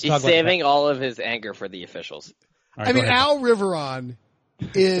ahead. Who wants to talk about that? He's saving all of his anger for the officials. Right, I mean, Al Riveron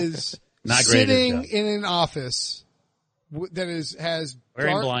is sitting in an office that has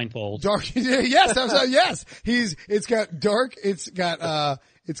wearing dark, blindfolds. Dark, yes. It's got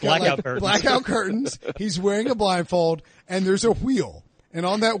blackout curtains. He's wearing a blindfold, and there's a wheel. And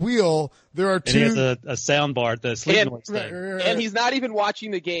on that wheel, there are two. And he has a sound bar, the sleep noise thing. And he's not even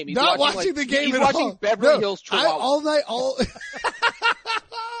watching the game. He's not watching the game at all. He's watching Beverly Hills Chihuahua. All night.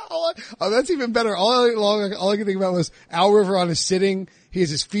 That's even better. All night long, all I could think about was Al Riveron is sitting. He has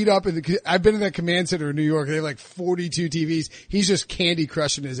his feet up. I've been in that command center in New York. They have like 42 TVs. He's just Candy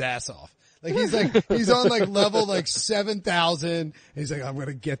Crushing his ass off. Like he's on like level like 7,000. He's like, I'm going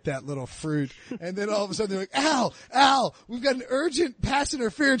to get that little fruit. And then all of a sudden they're like, Al, we've got an urgent pass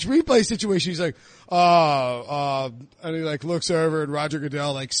interference replay situation. He's like, and he like looks over and Roger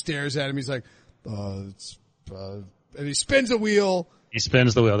Goodell like stares at him. He's like, and he spins the wheel. He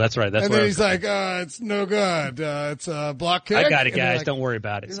spins the wheel. That's right. That's and then he's like, it's no good. It's a block kick. I got it, guys. Like, don't worry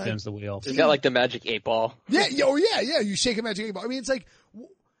about it. Spins the wheel. He's got like the magic 8-ball. Yeah. You shake a magic 8-ball. I mean, it's like,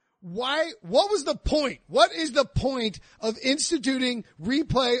 why, what was the point? What is the point of instituting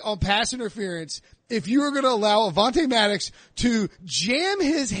replay on pass interference if you were going to allow Avonte Maddox to jam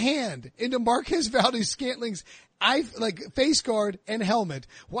his hand into Marquez Valdes-Scantling's face guard and helmet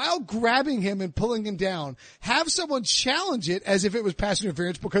while grabbing him and pulling him down? Have someone challenge it as if it was pass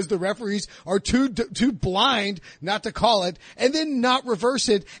interference because the referees are too blind not to call it, and then not reverse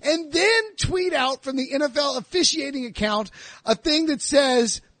it, and then tweet out from the NFL officiating account a thing that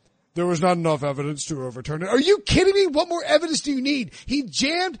says, there was not enough evidence to overturn it. Are you kidding me? What more evidence do you need? He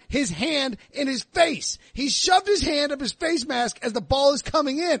jammed his hand in his face. He shoved his hand up his face mask as the ball is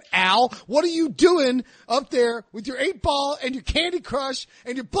coming in. Al, what are you doing up there with your 8-ball and your Candy Crush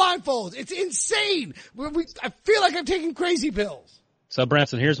and your blindfolds? It's insane. I feel like I'm taking crazy pills. So,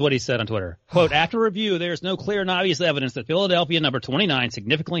 Branson, here's what he said on Twitter. Quote, after review, there is no clear and obvious evidence that Philadelphia number 29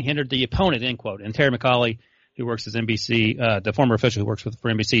 significantly hindered the opponent, end quote. And Terry McCauley, who works as NBC, the former official who works for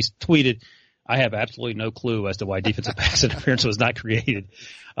NBC, tweeted, I have absolutely no clue as to why defensive pass interference was not created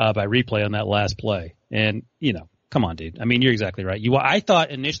by replay on that last play. And, come on, dude. I mean, you're exactly right. I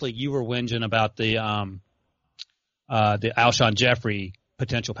thought initially you were whinging about the Alshon Jeffrey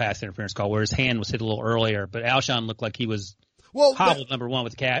potential pass interference call where his hand was hit a little earlier, but Alshon looked like he was hobbled, number one,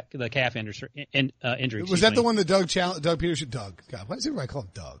 with the calf injury. Was that the one that Doug Peterson? Doug. God, why does everybody call him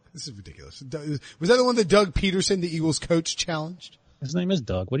Doug? This is ridiculous. Was that the one that Doug Peterson, the Eagles coach, challenged? His name is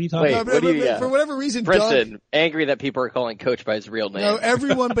Doug. What are you talking about? For whatever reason, Brinson, Doug, angry that people are calling coach by his real name. No,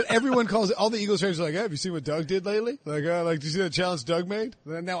 everyone calls it. All the Eagles fans are like, hey, have you seen what Doug did lately? Like, do you see that challenge Doug made?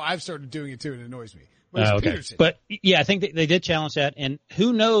 And now I've started doing it too, and it annoys me. Okay. Peterson. But yeah, I think they did challenge that, and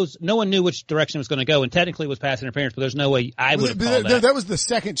who knows? No one knew which direction it was going to go, and technically it was pass interference, but there's no way I would have called that. That was the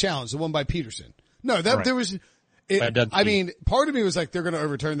second challenge, the one by Peterson. No, there was. I mean, part of me was like, they're going to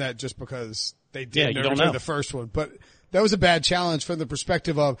overturn that just because they did overturn the first one, but that was a bad challenge from the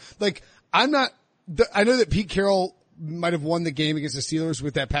perspective of like, I know that Pete Carroll might have won the game against the Steelers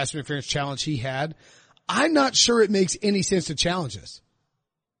with that pass interference challenge he had. I'm not sure it makes any sense to challenge this.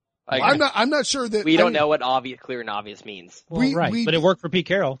 I'm not sure that we don't know what clear and obvious means. Well, but it worked for Pete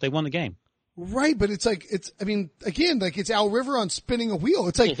Carroll. They won the game. Right, but it's like, it's Al Riveron spinning a wheel.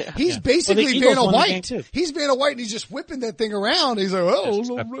 It's like, he's basically Vanna White. He's Vanna White and he's just whipping that thing around. He's like,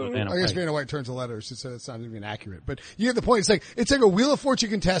 I guess Vanna White turns the letters, so it's not even accurate. But you get the point. It's like a Wheel of Fortune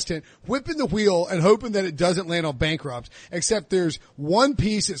contestant whipping the wheel and hoping that it doesn't land on bankrupt, except there's one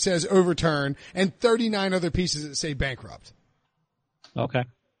piece that says overturn and 39 other pieces that say bankrupt. Okay.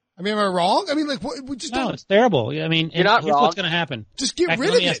 I mean, am I wrong? I mean, like, what, just no, it's terrible. I mean, you're not here's wrong. What's going to happen. Just get rid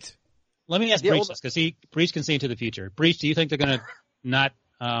of it. Let me ask Breach this, because Breach can see into the future. Breach, do you think they're going to not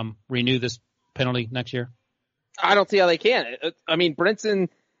renew this penalty next year? I don't see how they can. I mean, Brinson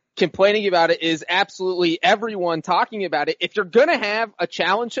complaining about it is absolutely everyone talking about it. If you're going to have a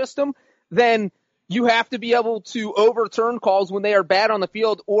challenge system, then you have to be able to overturn calls when they are bad on the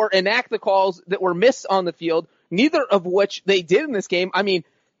field or enact the calls that were missed on the field, neither of which they did in this game. I mean,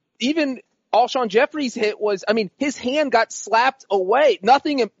 even Alshon Jeffrey's hit was, I mean, his hand got slapped away.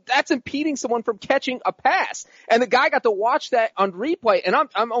 That's impeding someone from catching a pass. And the guy got to watch that on replay. And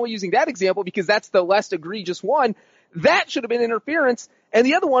I'm only using that example because that's the less egregious one. That should have been interference. And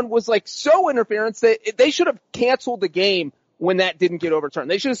the other one was like so interference that they should have canceled the game when that didn't get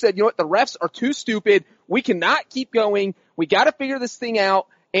overturned. They should have said, you know what, the refs are too stupid. We cannot keep going. We got to figure this thing out.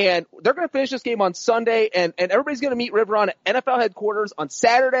 And they're going to finish this game on Sunday, and everybody's going to meet Riveron at NFL headquarters on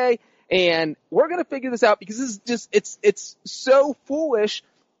Saturday. And we're going to figure this out because this is just, it's so foolish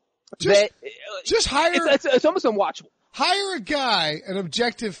that just hire, it's almost unwatchable. Hire a guy, an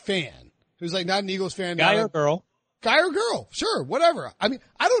objective fan who's like not an Eagles fan. Guy or girl. Guy or girl, sure, whatever. I mean,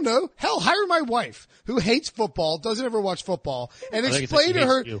 I don't know. Hell, hire my wife who hates football, doesn't ever watch football, and explain to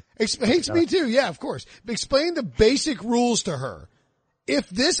her, hates me too, yeah, of course. Explain the basic rules to her. If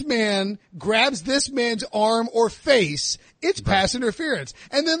this man grabs this man's arm or face, it's pass interference.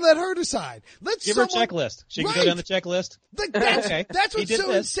 And then let her decide. Give her a checklist. She can go down the checklist. Like that's what's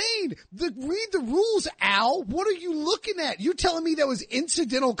so insane. Read the rules, Al. What are you looking at? You telling me that was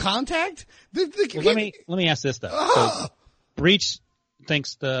incidental contact? Let me ask this though. So Breach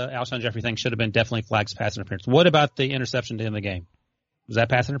thinks the Alshon Jeffrey thing should have been definitely flagged pass interference. What about the interception to end the game? Was that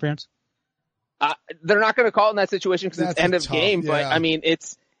pass interference? They're not going to call it in that situation because it's end of game. But I mean,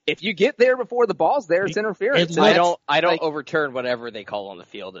 if you get there before the ball's there, it's interference. I don't overturn whatever they call on the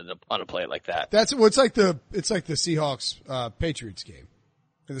field on a play like that. It's like the Seahawks Patriots game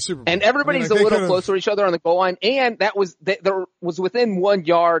in the Super Bowl. And everybody's a little closer to each other on the goal line, and there was within 1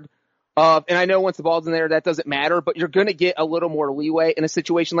 yard of. And I know once the ball's in there, that doesn't matter, but you're going to get a little more leeway in a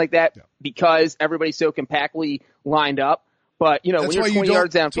situation like that because everybody's so compactly lined up. But, you know, when you're 20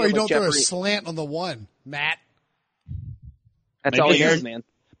 yards downfield, that's why you don't throw a slant on the one, Matt. That's all he is, man.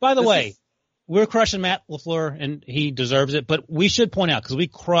 By the way, we're crushing Matt LaFleur, and he deserves it. But we should point out, because we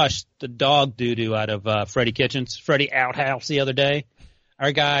crushed the dog doo-doo out of Freddie Kitchens, Freddie Outhouse the other day.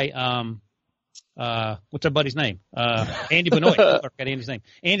 Our guy, what's our buddy's name? Andy Benoit. I forgot Andy's name.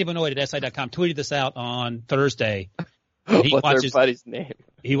 Andy Benoit at SI.com tweeted this out on Thursday. What's our buddy's name?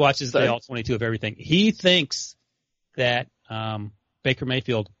 He watches the All-22 of everything. He thinks that Baker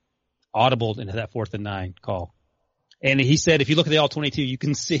Mayfield audibled into that 4th and 9 call. And he said, if you look at the All-22, you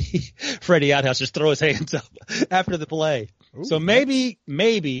can see Freddie Outhouse just throw his hands up after the play. Ooh, so maybe,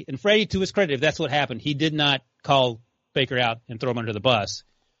 and Freddie, to his credit, if that's what happened, he did not call Baker out and throw him under the bus.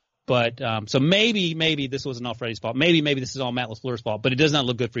 But, so maybe this wasn't all Freddie's fault. Maybe this is all Matt LaFleur's fault, but it does not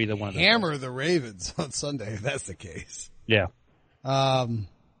look good for either one of them. Hammer the Ravens on Sunday, if that's the case. Yeah.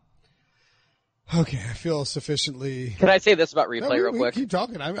 Okay, I feel sufficiently. Can I say this about replay real quick? Keep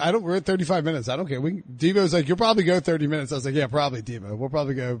talking. We're at 35 minutes. I don't care. Devo's like, you'll probably go 30 minutes. I was like, yeah, probably, Devo. We'll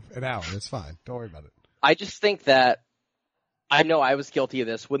probably go an hour. It's fine. Don't worry about it. I just think that I know I was guilty of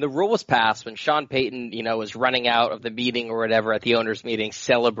this. When the rule was passed, when Sean Payton, was running out of the meeting or whatever at the owners' meeting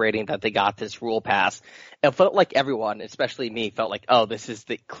celebrating that they got this rule passed, it felt like everyone, especially me, felt like, oh, this is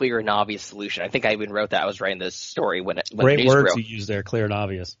the clear and obvious solution. I think I even wrote that. I was writing this story when Great words you use there, clear and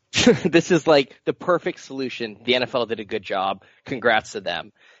obvious. This is like the perfect solution. The NFL did a good job. Congrats to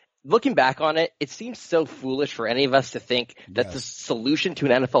them. Looking back on it, it seems so foolish for any of us to think that the solution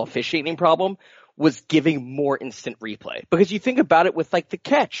to an NFL officiating problem was giving more instant replay. Because you think about it with like the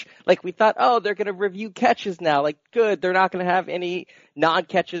catch. Like we thought, oh, they're going to review catches now. Like good. They're not going to have any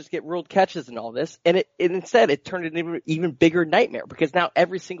non-catches get ruled catches and all this. And instead it turned into an even bigger nightmare because now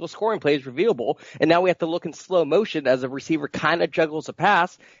every single scoring play is reviewable. And now we have to look in slow motion as a receiver kind of juggles a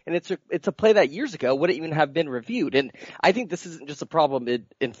pass. And it's a play that years ago wouldn't even have been reviewed. And I think this isn't just a problem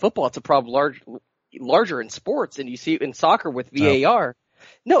in football. It's a problem larger in sports. And you see it in soccer with VAR.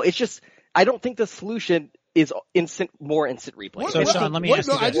 No, it's just, I don't think the solution is more instant replay. So Sean, let me ask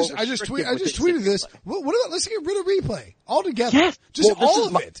you this. I just tweeted this. What about, let's get rid of replay altogether. Yes. Just all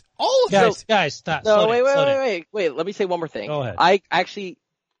of it. All of it. Guys, stop. No, wait. Let me say one more thing. Go ahead. I actually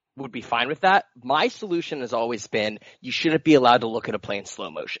would be fine with that. My solution has always been you shouldn't be allowed to look at a play in slow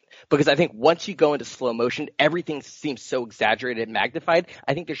motion. Because I think once you go into slow motion, everything seems so exaggerated and magnified.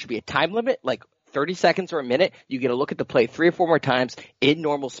 I think there should be a time limit, like 30 seconds or a minute. You get to look at the play 3 or 4 more times in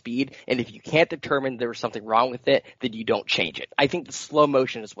normal speed. And if you can't determine there was something wrong with it, then you don't change it. I think the slow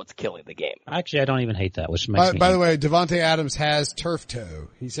motion is what's killing the game. Actually, I don't even hate that, which makes me. By the way, Devontae Adams has turf toe.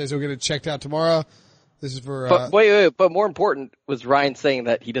 He says he'll get it checked out tomorrow. This is for, But wait, but more important was Ryan saying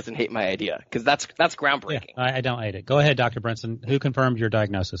that he doesn't hate my idea. Cause that's groundbreaking. Yeah, I don't hate it. Go ahead, Dr. Brinson. Who confirmed your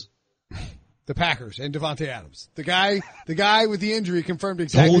diagnosis? The Packers and Devontae Adams. The guy with the injury confirmed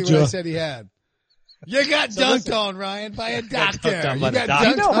exactly what I said he had. You got dunked on, Ryan, by a doctor. dunked on by You the got doctor.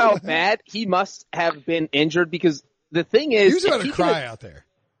 You know dunked how on. bad he must have been injured, because the thing is, He was about if to he cry could've- out there.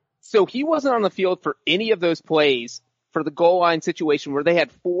 So he wasn't on the field for any of those plays for the goal line situation where they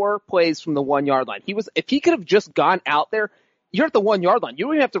had 4 plays from the 1 yard line. If he could have just gone out there, you're at the 1 yard line. You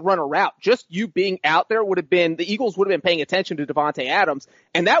don't even have to run a route. Just you being out there the Eagles would have been paying attention to Davante Adams,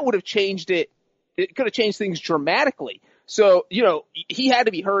 and that would have changed it. It could have changed things dramatically. So, he had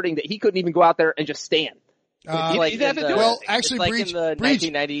to be hurting that he couldn't even go out there and just stand. It's like He didn't have to do well, anything. actually, it's like Breach, in the Breach,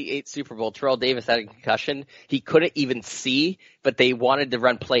 1998 Super Bowl, Terrell Davis had a concussion. He couldn't even see, but they wanted to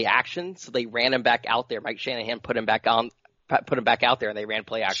run play action, so they ran him back out there. Mike Shanahan put him back out there, and they ran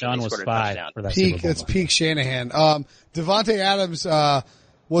play action. Sean They was scored a 5 touchdown. for that Super peak, Bowl. that's peak Shanahan. Devontae Adams,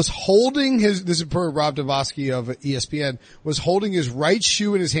 was holding this is per Rob Davosky of ESPN, was holding his right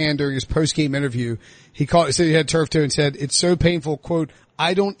shoe in his hand during his post-game interview. He said he had turf toe and said, it's so painful, quote,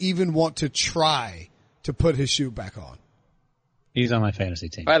 I don't even want to try to put his shoe back on. He's on my fantasy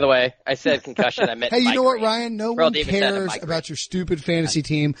team. By the way, I said concussion. I meant Hey, you know what, migraine. Ryan? No Terrell one Davis had a cares migraine. about your stupid fantasy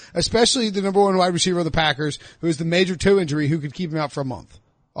team, especially the number 1 wide receiver of the Packers, who has the major toe injury, who could keep him out for a month.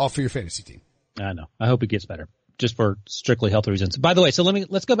 All for your fantasy team. I know. I hope he gets better, just for strictly health reasons. By the way, so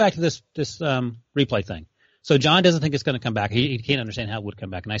let's go back to this replay thing. So John doesn't think it's going to come back. He can't understand how it would come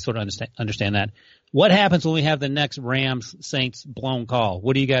back, and I sort of understand that. What happens when we have the next Rams Saints blown call?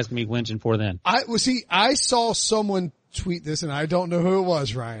 What are you guys going to be whinging for then? I saw someone tweet this, and I don't know who it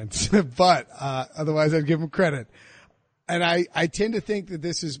was, Ryan, but otherwise I'd give him credit. And I tend to think that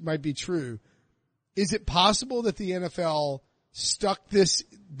this might be true. Is it possible that the NFL stuck this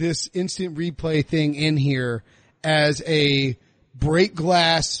instant replay thing in here as a break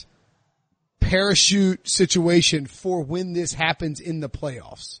glass parachute situation for when this happens in the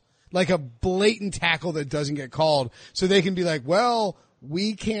playoffs? Like a blatant tackle that doesn't get called, so they can be like, well,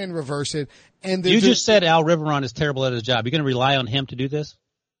 we can reverse it. And You just said Al Riveron is terrible at his job. You're going to rely on him to do this?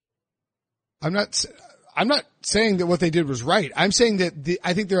 I'm not saying that what they did was right. I'm saying that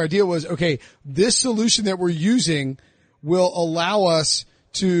I think their idea was, okay, this solution that we're using will allow us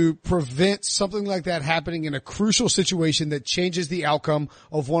to prevent something like that happening in a crucial situation that changes the outcome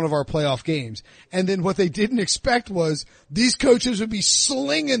of one of our playoff games. And then what they didn't expect was these coaches would be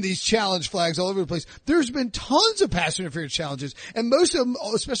slinging these challenge flags all over the place. There's been tons of pass interference challenges, and most of them,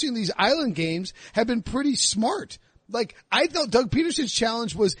 especially in these island games, have been pretty smart. Like, I thought Doug Peterson's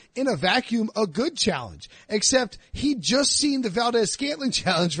challenge was, in a vacuum, a good challenge. Except he'd just seen the Valdez-Scantling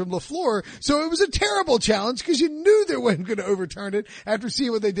challenge from LaFleur, so it was a terrible challenge because you knew they weren't going to overturn it after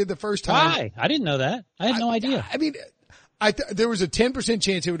seeing what they did the first time. Why? I didn't know that. I had no idea. I mean, there was a 10%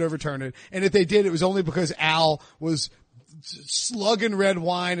 chance they would overturn it, and if they did, it was only because Al was slugging red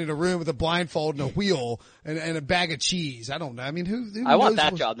wine in a room with a blindfold and a wheel and a bag of cheese. I don't know. I mean, who I want knows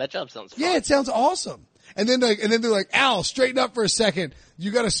that job. That job sounds fun. Yeah, it sounds awesome. And then they're like, Al, straighten up for a second.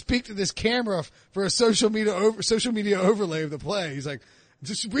 You got to speak to this camera for a social media overlay of the play. He's like,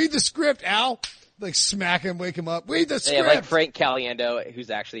 just read the script, Al. Like, smack him, wake him up. Read the They script. have like Frank Caliendo, who's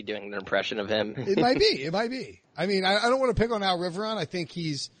actually doing an impression of him. It might be. I mean, I don't want to pick on Al Riveron. I think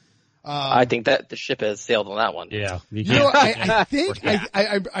he's. I think that the ship has sailed on that one. Yeah. You know, I think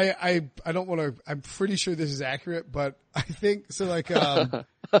I don't want to. I'm pretty sure this is accurate, but I think so. Like, well,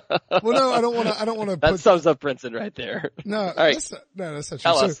 no, I don't want to. That sums up Brinson right there. No, All right. that's not true.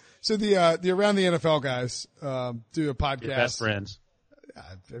 Tell us. So the Around the NFL guys do a podcast. Your best friends.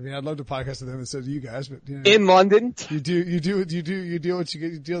 I mean, I'd love to podcast with them and so do you guys, but In London, you deal what you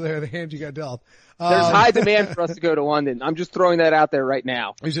deal the hand you got dealt. there's high demand for us to go to London. I'm just throwing that out there right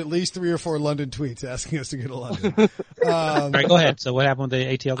now. There's at least 3 or 4 London tweets asking us to go to London. All right, go ahead. So what happened with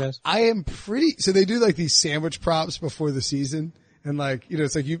the ATL guys? I am so they do like these sandwich props before the season. And like,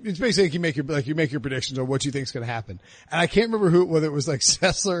 it's like it's basically like you make your predictions on what you think is going to happen. And I can't remember whether it was like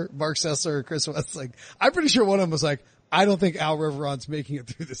Mark Sessler or Chris West. Like, I'm pretty sure one of them was like, I don't think Al Riveron's making it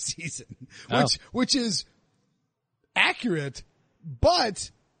through the season, which is accurate, but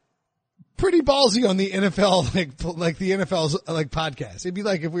pretty ballsy on the NFL, like the NFL's like podcast. It'd be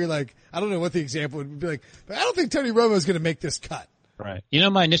like if we were like, I don't know what the example would be like, but I don't think Tony Romo's going to make this cut. Right. You know,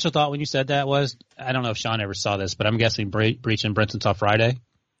 my initial thought when you said that was, I don't know if Sean ever saw this, but I'm guessing Breach and Brinson saw Friday.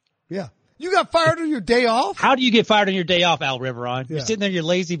 Yeah. You got fired on your day off? How do you get fired on your day off, Al Riveron? Yeah. You're sitting there, your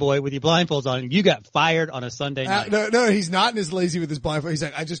lazy boy with your blindfolds on, and you got fired on a Sunday night. No, he's not as lazy with his blindfold. He's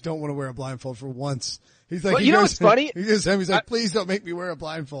like, I just don't want to wear a blindfold for once. He's like, But you know what's funny? He goes home, he's like, please don't make me wear a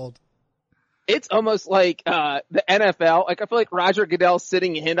blindfold. It's almost like the NFL. Like, I feel like Roger Goodell's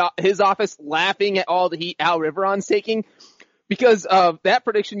sitting in his office laughing at all the heat Al Riveron's taking because of that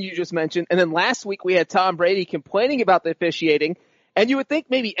prediction you just mentioned. And then last week we had Tom Brady complaining about the officiating. And you would think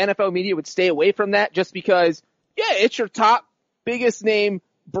maybe NFL media would stay away from that just because, yeah, it's your top biggest name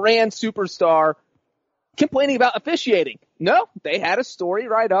brand superstar complaining about officiating. No, they had a story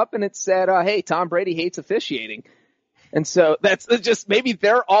right up and it said, hey, Tom Brady hates officiating. And so that's just, maybe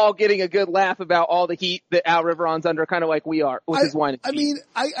they're all getting a good laugh about all the heat that Al Riveron's under, kind of like we are with his wine. I mean,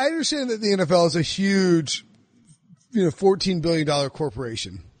 I understand that the NFL is a huge, $14 billion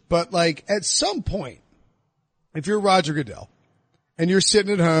corporation, but like at some point, if you're Roger Goodell and you're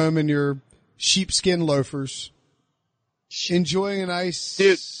sitting at home in your sheepskin loafers, enjoying a nice,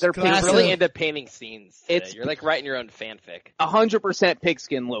 dude, they're really into painting scenes. You're like writing your own fanfic. 100%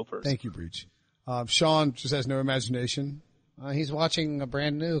 pigskin loafers. Thank you, Breach. Sean just has no imagination. He's watching a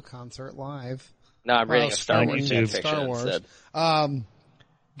brand new concert live. No, I'm reading a Star Wars fanfiction instead.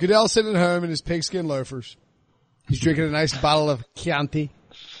 Goodell sitting at home in his pigskin loafers. He's drinking a nice bottle of Chianti.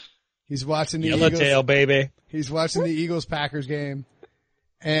 He's watching the Yellowtail, baby. He's watching the Eagles-Packers game.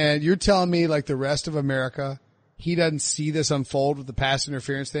 And you're telling me, like the rest of America, he doesn't see this unfold with the pass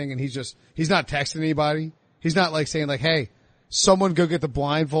interference thing, and he's not texting anybody. He's not like saying like, hey, someone go get the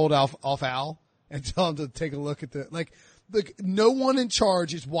blindfold off Al and tell him to take a look at like no one in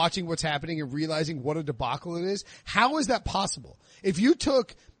charge is watching what's happening and realizing what a debacle it is. How is that possible? If you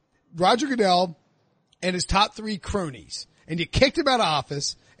took Roger Goodell and his top 3 cronies and you kicked him out of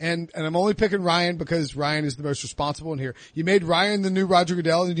office, and I'm only picking Ryan because Ryan is the most responsible in here. You made Ryan the new Roger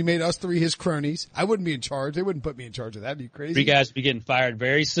Goodell and you made us 3 his cronies. I wouldn't be in charge. They wouldn't put me in charge of that. Are you crazy? You guys will be getting fired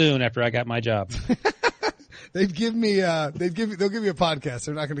very soon after I got my job. They'll give me a podcast.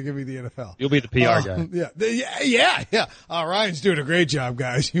 They're not going to give me the NFL. You'll be the PR guy. Yeah. Oh, Ryan's doing a great job,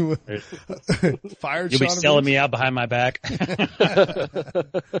 guys. You fired. You'll be selling me out behind my back. Okay.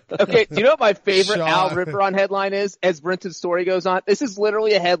 Do you know what my favorite Al Riveron headline is as Brenton's story goes on? This is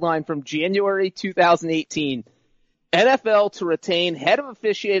literally a headline from January 2018. NFL to retain head of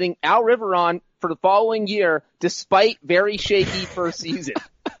officiating Al Riveron for the following year despite very shaky first season.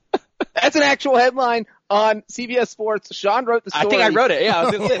 That's an actual headline on CBS Sports. Sean wrote the story. I think I wrote it. Yeah, I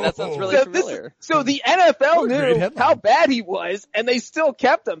was going to say, that sounds really familiar. So the NFL knew how bad he was, and they still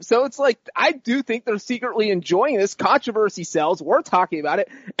kept him. So it's like, I do think they're secretly enjoying this. Controversy sells. We're talking about it.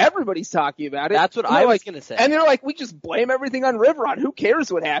 Everybody's talking about it. That's what I was going to say. And they're like, we just blame everything on Riveron. Who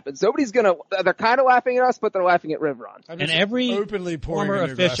cares what happens? Nobody's going to, they're kind of laughing at us, but they're laughing at Riveron. And every former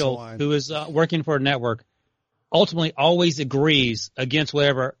official who is working for a network ultimately always agrees against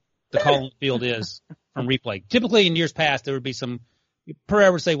whatever the call on the field is from replay. Typically in years past, there would be some,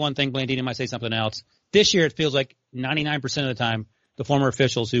 Pereira would say one thing, Blandini might say something else. This year it feels like 99% of the time, the former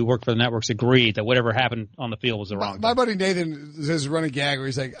officials who worked for the networks agreed that whatever happened on the field was the wrong thing. My buddy Nathan says running gag where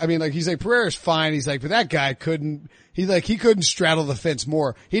he's like, Pereira's fine. He's like, but that guy couldn't straddle the fence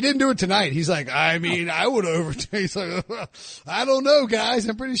more. He didn't do it tonight. He's like, I would have overturned. He's like, I don't know, guys.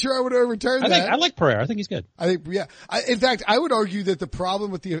 I'm pretty sure I would have overturned that. I like Pereira. I think he's good. In fact, I would argue that the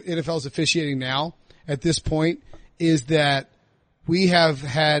problem with the NFL's officiating now at this point is that we have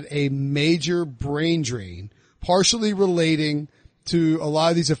had a major brain drain, partially relating to a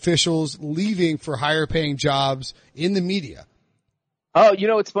lot of these officials leaving for higher paying jobs in the media. Oh, you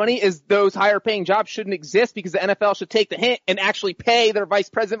know what's funny is those higher paying jobs shouldn't exist because the NFL should take the hint and actually pay their vice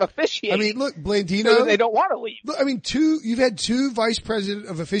president of officiating. I mean, look, Blandino. So they don't want to leave. Look, I mean, you've had 2 vice presidents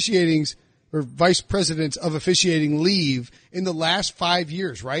of officiating leave in the last 5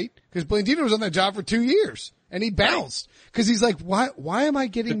 years, right? Because Blandino was on that job for 2 years and he bounced. Cause he's like, why am I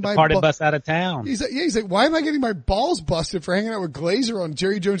getting my party bus out of town? He's like, why am I getting my balls busted for hanging out with Glazer on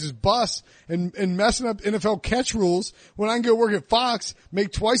Jerry Jones's bus and messing up NFL catch rules when I can go work at Fox,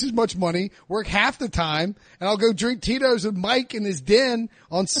 make twice as much money, work half the time, and I'll go drink Tito's with Mike in his den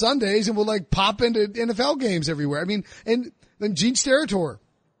on Sundays and we'll like pop into NFL games everywhere. I mean, and then Gene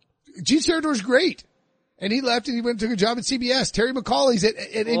Sterator's great. And he left and he went and took a job at CBS. Terry McCauley's at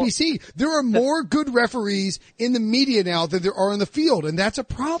ABC. There are more good referees in the media now than there are in the field, and that's a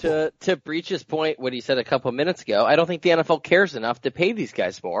problem. To Breach's point, what he said a couple of minutes ago, I don't think the NFL cares enough to pay these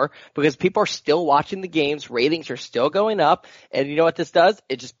guys more because people are still watching the games, ratings are still going up, and you know what this does?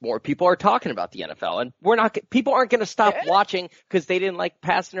 It just more people are talking about the NFL, and people aren't going to stop watching because they didn't like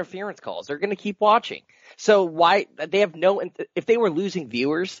pass interference calls. They're going to keep watching. So if they were losing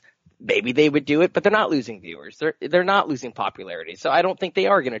viewers, maybe they would do it, but they're not losing viewers. They're not losing popularity. So I don't think they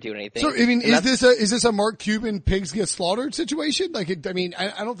are going to do anything. So, I mean, is this a Mark Cuban pigs get slaughtered situation? Like,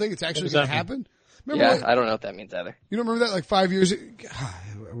 I don't think it's actually going to happen. I don't know what that means either. You don't remember that like 5 years ago?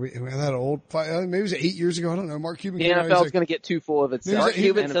 Are we that old? Maybe it was 8 years ago. I don't know. Mark Cuban. The NFL is going to get too full of itself. Mark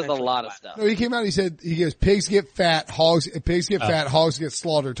Cuban says a lot of stuff. No, he came out. He said, pigs get fat, hogs get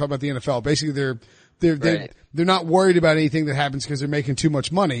slaughtered. Talking about the NFL. Basically, they're not worried about anything that happens because they're making too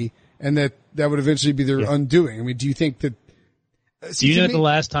much money, and that would eventually be their undoing. I mean, do you think that? Do you know the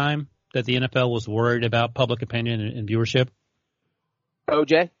last time that the NFL was worried about public opinion and viewership?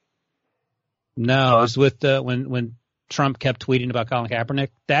 OJ? No, it was with when Trump kept tweeting about Colin Kaepernick.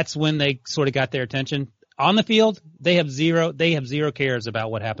 That's when they sort of got their attention. On the field, they have zero cares about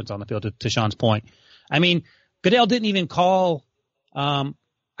what happens on the field, to Sean's point. I mean, Goodell didn't even call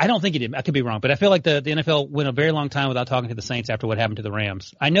I don't think he did. I could be wrong, but I feel like the NFL went a very long time without talking to the Saints after what happened to the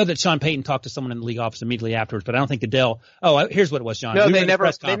Rams. I know that Sean Payton talked to someone in the league office immediately afterwards, but I don't think Goodell. Oh, here's what it was, John. No, they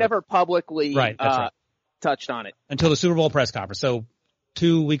never publicly right. touched on it until the Super Bowl press conference. So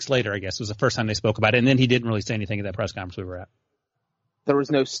 2 weeks later, I guess, was the first time they spoke about it, and then he didn't really say anything at that press conference we were at. There was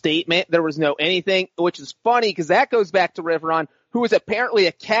no statement. There was no anything, which is funny because that goes back to Riveron, who was apparently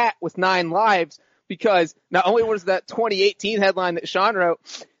a cat with 9 lives, because not only was that 2018 headline that Sean wrote,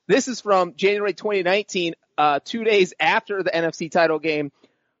 this is from January 2019, 2 days after the NFC title game.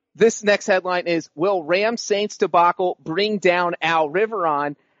 This next headline is, will Rams Saints debacle bring down Al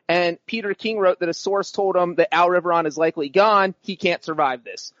Riveron? And Peter King wrote that a source told him that Al Riveron is likely gone. He can't survive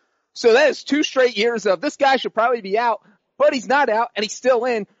this. So that is 2 straight years of this guy should probably be out, but he's not out and he's still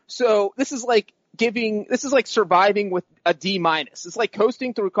in. So this is like surviving with a D-. It's like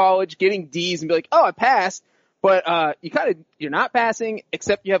coasting through college, getting D's and be like, oh, I passed. But, you're not passing,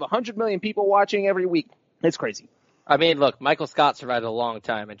 except you have 100 million people watching every week. It's crazy. I mean, look, Michael Scott survived a long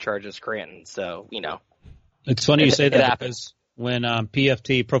time in charge of Scranton, so, you know. It's funny you say that because when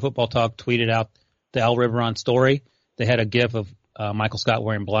PFT, Pro Football Talk, tweeted out the Al Riveron story, they had a gif of Michael Scott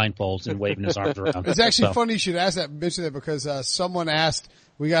wearing blindfolds and waving his arms around. It's actually funny you should mention that because someone asked,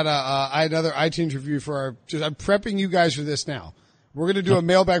 we got another iTunes review for I'm prepping you guys for this now. We're going to do a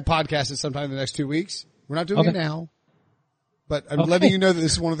mailbag podcast at sometime in the next 2 weeks. We're not doing it now, but I'm letting you know that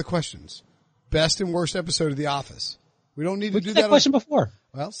this is one of the questions. Best and worst episode of The Office. We don't need to do that question before.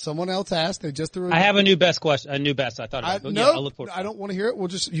 Well, someone else asked. They just threw it. I have a new best question. A new best. I thought about it. No, I'll look forward to I don't want to hear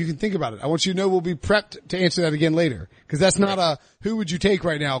it. You can think about it. I want you to know we'll be prepped to answer that again later. Cause that's not a, who would you take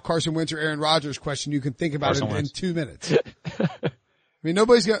right now? Carson Wentz or Aaron Rodgers question. You can think about it in 2 minutes. I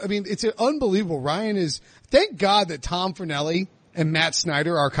mean, it's unbelievable. Thank God that Tom Fornelli and Matt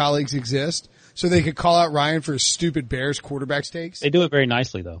Snyder, our colleagues, exist so they could call out Ryan for his stupid Bears quarterback takes. They do it very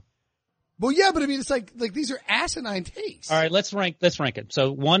nicely though. Well, yeah, but I mean, it's like these are asinine takes. All right, let's rank it.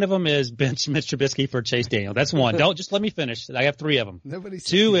 So one of them is bench Mitch Trubisky for Chase Daniel. That's one. Don't just let me finish. I have 3 of them.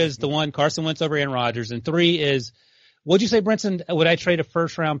 2 is the one Carson Wentz over Aaron Rodgers, and 3 is, what'd you say, Brinson? Would I trade a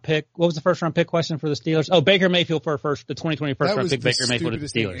first round pick? What was the first round pick question for the Steelers? Oh, Baker Mayfield for the 2020 first round pick. Baker Mayfield to the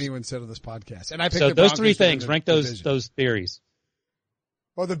Steelers. Anyone said on this podcast, and I picked so the those Broncos 3 things. Rank those theories.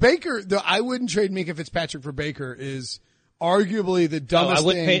 Well, I wouldn't trade Minkah Fitzpatrick for Baker is arguably the dumbest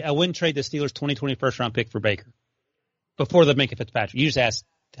thing. I wouldn't trade the Steelers' 2020 first round pick for Baker before the Minkah Fitzpatrick. You just asked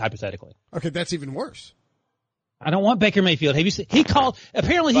hypothetically. Okay, that's even worse. I don't want Baker Mayfield. Have you seen, he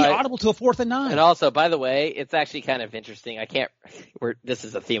audible to a 4th and 9. And also, by the way, it's actually kind of interesting. This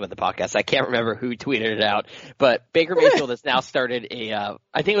is a theme of the podcast. I can't remember who tweeted it out, but Baker Mayfield has now started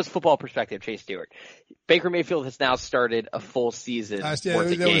I think it was Football Perspective, Chase Stewart. Baker Mayfield has now started a full season worth of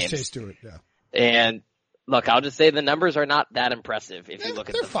games. That was Chase Stewart, yeah. And look, I'll just say the numbers are not that impressive if you look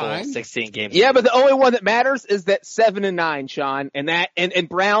at the full 16 games. Yeah, but the only one that matters is that 7-9, Sean, and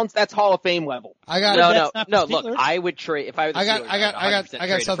Browns. That's Hall of Fame level. No. Look, I would trade if I were the Steelers. I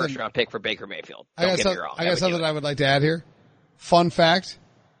got something. First round pick for Baker Mayfield. I got something I would like to add here. Fun fact: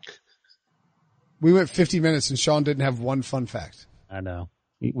 we went 50 minutes and Sean didn't have one fun fact. I know.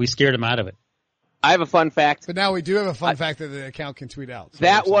 We scared him out of it. I have a fun fact. But now we do have a fun fact that the account can tweet out. So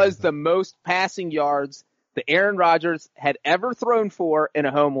that was the most passing yards that Aaron Rodgers had ever thrown for in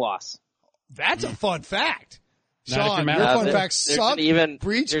a home loss. That's a fun fact. Sean, your fun facts suck.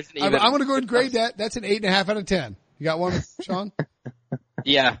 Breach. I'm going to go and grade that. That's an 8.5 out of 10. You got one, Sean?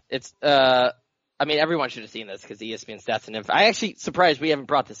 Yeah, it's, I mean, everyone should have seen this because ESPN Stats and Info. I actually surprised we haven't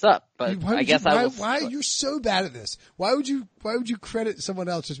brought this up, but why you're so bad at this? Why would you credit someone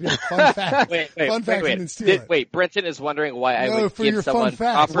else just being a fun fact? Wait, and then steal it. Wait, Brenton is wondering why I would for give your someone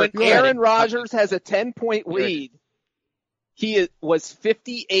fun fact. When Aaron Rodgers has a 10-point lead, he was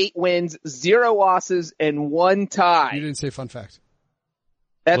 58 wins, 0 losses, and 1 tie. You didn't say fun fact.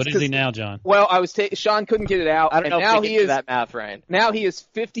 What is he now, John? Well, Sean couldn't get it out. I don't know if he is that math, Ryan. Now he is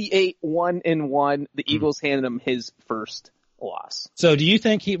 58-1-1. The Eagles handed him his first loss. So do you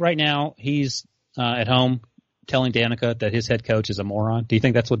think right now he's at home telling Danica that his head coach is a moron? Do you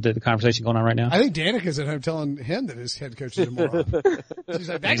think that's what the conversation going on right now? I think Danica's at home telling him that his head coach is a moron. She's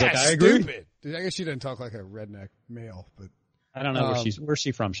like, that guy's stupid. I guess she doesn't talk like a redneck male, but I don't know where's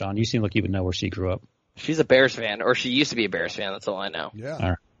she from, Sean? You seem like you would know where she grew up. She's a Bears fan, or she used to be a Bears fan. That's all I know. Yeah. All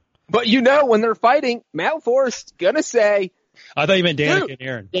right. But when they're fighting, Matt LaFleur's gonna say, I thought you meant Danica and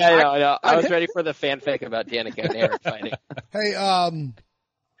Aaron. Yeah, I know. I was ready for the fanfic about Danica and Aaron fighting. Hey, are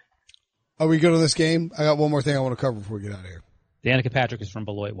we good on this game? I got one more thing I want to cover before we get out of here. Danica Patrick is from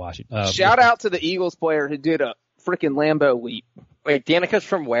Beloit, Washington. shout out to the Eagles player who did a freaking Lambeau leap. Wait, Danica's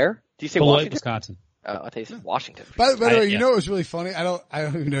from where? Do you say Beloit, Washington? Wisconsin. Oh, I thought you said Washington. By the way, you know what was really funny? I don't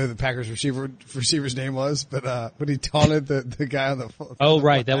even know who the Packers receiver's name was, but when he taunted the guy on the Oh,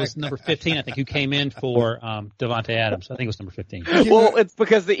 right. That was number 15, I think, who came in for Devontae Adams. I think it was number 15. Well, it's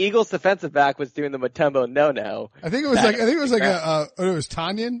because the Eagles defensive back was doing the Mutombo no-no. I think it was like it was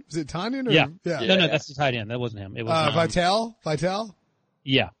Tanyan. Was it Tanyan? Or, Yeah. Yeah. That's the tight end. That wasn't him. It was Vital?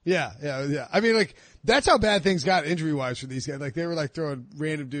 Yeah. Yeah. I mean, like, that's how bad things got injury-wise for these guys. Like, they were like throwing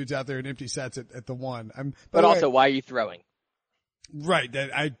random dudes out there in empty sets at the one. But also, why are you throwing? Right. That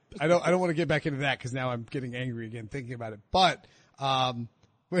I don't want to get back into that because now I'm getting angry again thinking about it. But,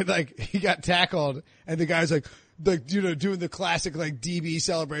 when like he got tackled and the guy's like, doing the classic like DB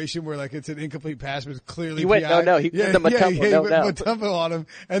celebration where like it's an incomplete pass, but it's clearly he went PI. no. He went the Mutombo no. Mutombo on him,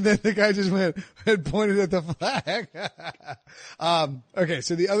 and then the guy just went and pointed at the flag. Okay,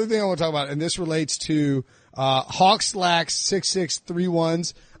 so the other thing I want to talk about, and this relates to Hawks Lax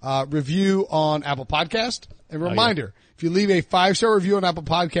 6631's review on Apple Podcast. And reminder, if you leave a 5-star review on Apple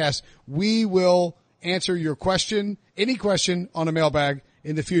Podcast, we will answer your question, any question on a mailbag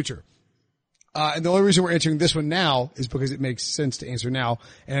in the future. And the only reason we're answering this one now is because it makes sense to answer now.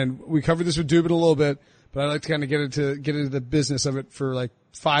 And we covered this with Dubin a little bit, but I'd like to kind of get into the business of it for like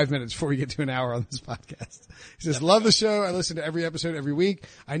 5 minutes before we get to an hour on this podcast. He says, love the show. I listen to every episode every week.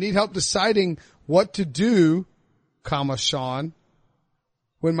 I need help deciding what to do, Sean,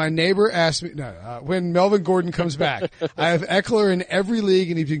 when my neighbor asks me, when Melvin Gordon comes back. I have Eckler in every league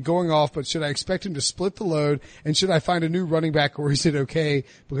and he's been going off, but should I expect him to split the load? And should I find a new running back, or is it okay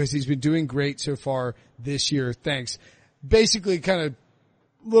because he's been doing great so far this year? Thanks. Basically kind of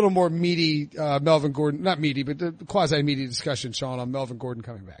a little more meaty, Melvin Gordon, not meaty, but the quasi-meaty discussion, Sean, on Melvin Gordon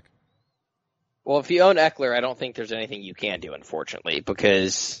coming back. Well, if you own Eckler, I don't think there's anything you can do, unfortunately,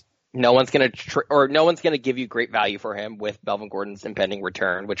 because no one's going to give you great value for him with Melvin Gordon's impending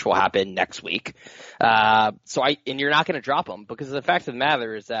return, which will happen next week. And you're not going to drop him, because the fact of the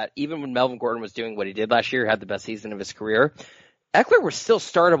matter is that even when Melvin Gordon was doing what he did last year, had the best season of his career, Eckler was still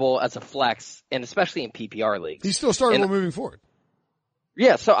startable as a flex, and especially in PPR leagues. He's still startable moving forward.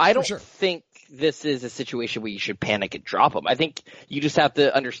 Yeah, so I don't think this is a situation where you should panic and drop him. I think you just have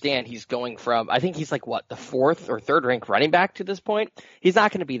to understand he's going from, I think he's like the 4th or 3rd ranked running back to this point. He's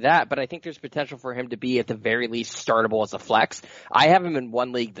not going to be that, but I think there's potential for him to be at the very least startable as a flex. I have him in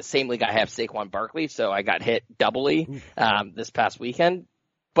one league, the same league I have Saquon Barkley, so I got hit doubly this past weekend.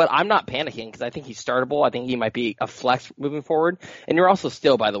 But I'm not panicking because I think he's startable. I think he might be a flex moving forward. And you're also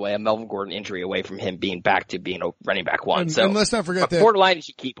still, by the way, a Melvin Gordon injury away from him being back to being a running back one. And let's not forget that. Borderline, you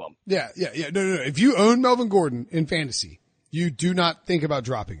should keep him. Yeah. No. If you own Melvin Gordon in fantasy, you do not think about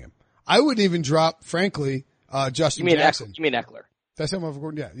dropping him. I wouldn't even drop, frankly, Justin Jackson. You mean Eckler? That's how Melvin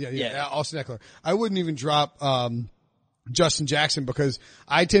Gordon, yeah. Austin Eckler. I wouldn't even drop, Justin Jackson because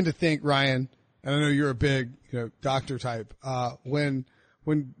I tend to think, Ryan, and I know you're a big, doctor type, when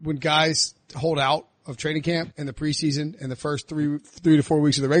guys hold out of training camp and the preseason and the first three to 4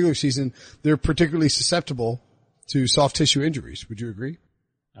 weeks of the regular season, they're particularly susceptible to soft tissue injuries. Would you agree?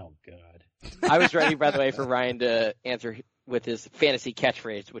 Oh God. I was ready, by the way, for Ryan to answer with his fantasy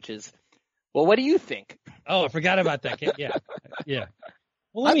catchphrase, which is, well, what do you think? Oh, I forgot about that. Yeah.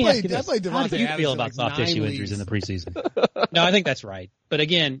 Well, let me ask you this. How do you feel about soft tissue injuries in the preseason? No, I think that's right. But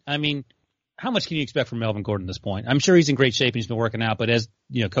again, I mean, how much can you expect from Melvin Gordon at this point? I'm sure he's in great shape and he's been working out, but as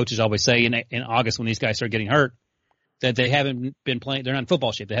coaches always say in August when these guys start getting hurt, that they haven't been playing, they're not in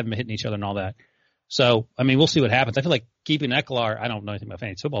football shape. They haven't been hitting each other and all that. So, I mean, we'll see what happens. I feel like keeping Eckler, I don't know anything about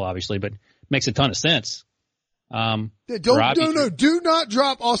fantasy football, obviously, but makes a ton of sense. Do not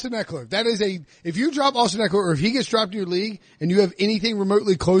drop Austin Eckler. If you drop Austin Eckler, or if he gets dropped in your league and you have anything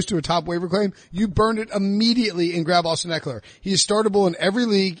remotely close to a top waiver claim, you burn it immediately and grab Austin Eckler. He is startable in every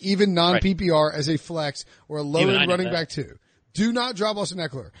league, even non-PPR, as a flex or a low-end running back too. Do not drop Austin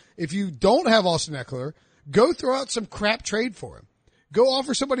Eckler. If you don't have Austin Eckler, go throw out some crap trade for him. Go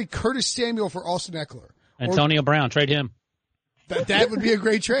offer somebody Curtis Samuel for Austin Eckler. Antonio Brown, trade him. That would be a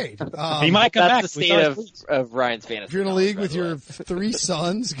great trade. He might come back. That's the state of Ryan's fantasy. If you're in a league with your 3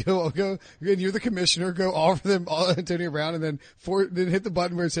 sons, go, and you're the commissioner, go offer them Antonio Brown and then hit the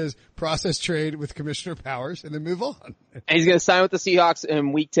button where it says process trade with Commissioner Powers and then move on. And he's going to sign with the Seahawks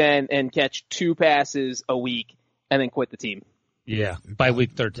in week 10 and catch 2 passes a week and then quit the team. Yeah, by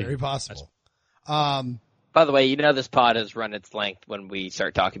week 13. Very possible. By the way, you know this pod has run its length when we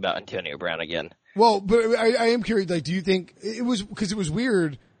start talking about Antonio Brown again. Well, but I am curious, like, do you think it was, cause it was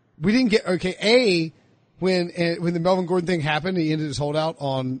weird. We didn't get, when the Melvin Gordon thing happened, he ended his holdout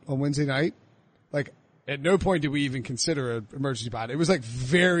on Wednesday night. Like, at no point did we even consider an emergency pod. It was like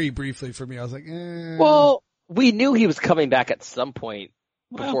very briefly for me. I was like, Well, we knew he was coming back at some point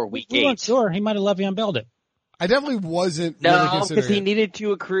before week 8. We weren't sure. He might have Le'Veon Bell'd it. I definitely wasn't really No, considering because he it. needed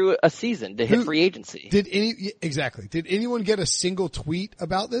to accrue a season to hit free agency. Did anyone get a single tweet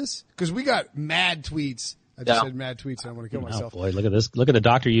about this? Cause we got mad tweets. I just said mad tweets and I want to kill myself. Oh boy, look at this. Look at the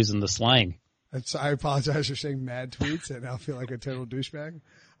doctor using the slang. I apologize for saying mad tweets and now I feel like a total douchebag.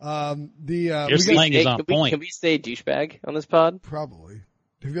 Your slang is on point. Can we say douchebag on this pod? Probably.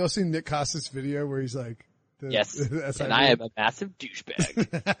 Have you all seen Nick Costas' video where he's like, yes, and I am a massive douchebag.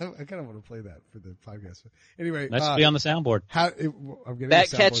 I kind of want to play that for the podcast. Anyway, that should be on the soundboard. I'm getting that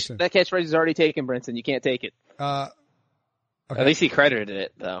catchphrase is already taken, Brinson. You can't take it. Okay. At least he credited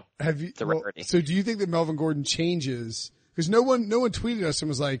it though. Have you? It's a rarity. So do you think that Melvin Gordon changes? Because no one tweeted us and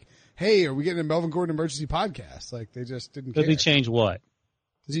was like, "Hey, are we getting a Melvin Gordon emergency podcast?" Like they just didn't. Does he change what?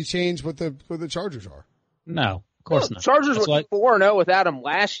 Does he change what the Chargers are? No, of course not. Chargers were 4-0 without him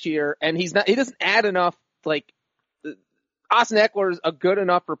last year, and he doesn't add enough. Like Austin Eckler is a good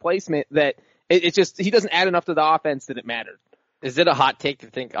enough replacement that it's just he doesn't add enough to the offense that it mattered. Is it a hot take to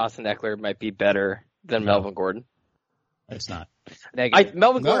think Austin Eckler might be better than Melvin Gordon? It's not.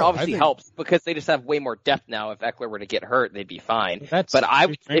 Melvin Gordon obviously helps because they just have way more depth now. If Eckler were to get hurt, they'd be fine. But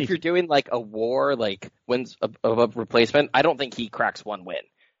if you're doing like a war, like wins of a replacement, I don't think he cracks one win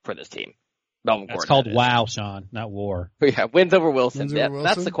for this team. Melvin Gordon. It's called WOW, Sean, not war. Yeah, wins over Wilson. Wins over Wilson?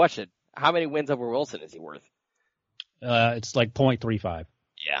 That's the question. How many wins over Wilson is he worth? It's like 0.35.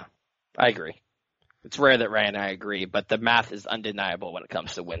 Yeah, I agree. It's rare that Ryan and I agree, but the math is undeniable when it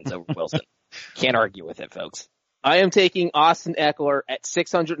comes to wins over Wilson. Can't argue with it, folks. I am taking Austin Eckler at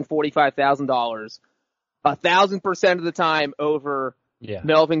 $645,000, 1,000% of the time over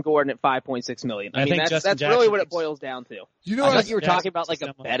Melvin Gordon at $5.6 million. I mean, that's really what it boils down to. You know, I thought you were talking about like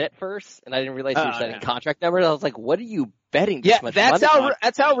a bet at first, and I didn't realize you were setting contract numbers. I was like, what are you betting this much money on?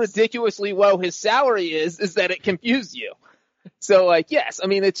 That's how ridiculously low his salary is that it confused you. So like, yes, I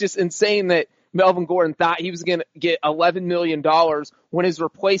mean, it's just insane that Melvin Gordon thought he was going to get $11 million when his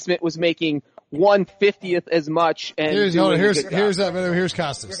replacement was making 1/50th as much. And here's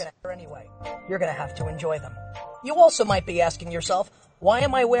Costas. You're gonna have to enjoy them. You also might be asking yourself, why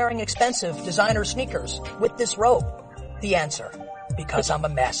am I wearing expensive designer sneakers with this robe? The answer, because I'm a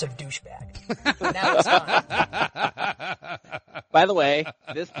massive douchebag. Now it's time. By the way,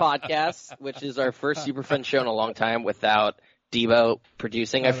 this podcast, which is our first Super Friends show in a long time without Debo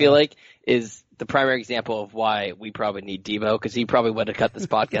producing, I feel like, is the primary example of why we probably need Debo, because he probably would have cut this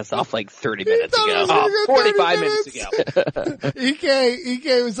podcast off like 30 minutes ago. 45 minutes ago.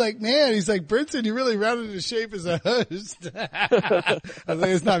 EK was like, man, he's like, Brinson, you really rounded into shape as a host. I was like,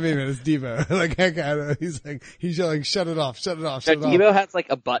 it's not me, man, it's Debo. Like, he's like, shut it off. Debo has like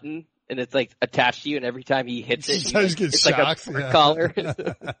a button, and it's like attached to you, and every time he hits it, it's shocked. Like a collar.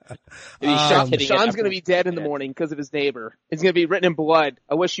 Sean's going to be dead in the morning because of his neighbor. It's going to be written in blood.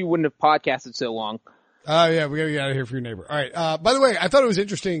 I wish you wouldn't have podcasted so long. Oh yeah, we got to get out of here for your neighbor. All right. By the way, I thought it was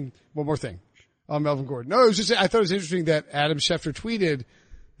interesting. One more thing on Melvin Gordon. No, it was just I thought it was interesting that Adam Schefter tweeted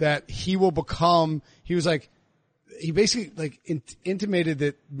that he will become. He was like, he basically like intimated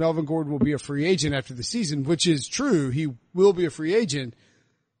that Melvin Gordon will be a free agent after the season, which is true. He will be a free agent.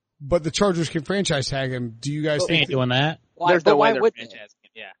 But the Chargers can franchise tag him. Do you guys think doing that? There's no way they're franchising him.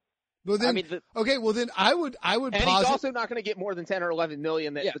 Yeah. Well, then, well then I would and posit. He's also not going to get more than 10 or 11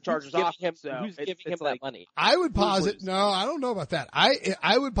 million that the Chargers offer him. So who's giving him that money? I would posit. No, I don't know about that.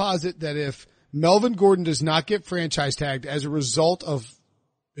 I would posit that if Melvin Gordon does not get franchise tagged as a result of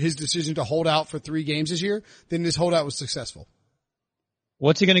his decision to hold out for 3 games this year, then his holdout was successful.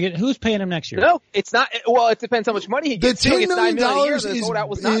 What's he going to get? Who's paying him next year? No, it's not. Well, it depends how much money he gets. The $10 million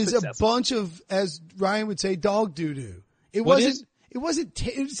is a bunch of, as Ryan would say, dog doo-doo. It's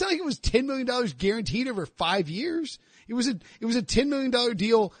not like it was $10 million guaranteed over 5 years. It was a $10 million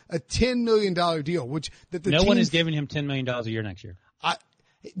deal, which no one is giving him $10 million a year next year.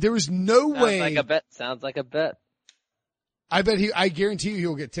 There was no way. Sounds like a bet. I guarantee you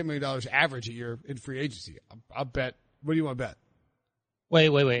he'll get $10 million average a year in free agency. I'll bet. What do you want to bet? Wait.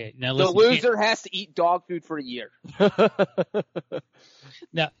 Now listen, the loser has to eat dog food for a year.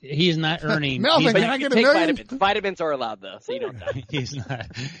 Now, he is not earning. Melvin, can I get a million? Vitamins are allowed though, so you don't die.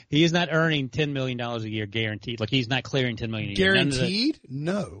 He is not earning $10 million a year guaranteed. Like he's not clearing $10 million a year. Guaranteed?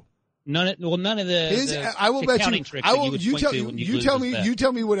 No. None of the I will bet accounting you. tricks I that will. you would You point tell to when you lose tell this me. bet. You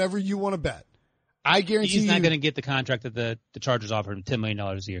tell me whatever you want to bet. I guarantee He's you. not going to get the contract that the Chargers offered him, $10 million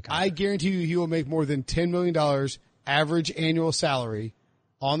a year. Contract. I guarantee you he will make more than $10 million average annual salary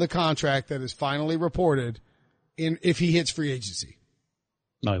on the contract that is finally reported if he hits free agency.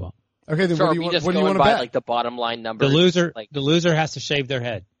 No, he won't. Okay, then So what do you want to by bet? like the bottom line number? The loser has to shave their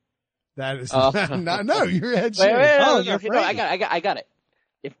head. That is not, no, your head Wait, shaved. no, I got it.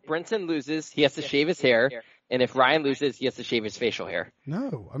 If Brinson loses, he has to shave his hair, and if Ryan loses, he has to shave his facial hair.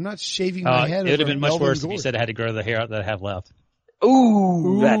 No, I'm not shaving my head. It would have over been much Melvin worse if Gordon. you said I had to grow the hair out that I have left.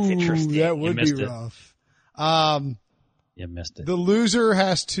 Ooh, that's interesting. That would be missed it. rough. You missed it. The loser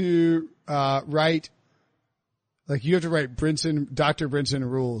has to write, like you have to write Dr. Brinson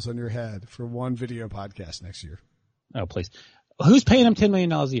rules on your head for one video podcast next year. Oh, please. Who's paying him $10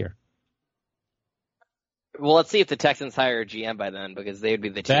 million a year? Well, let's see if the Texans hire a GM by then, because they would be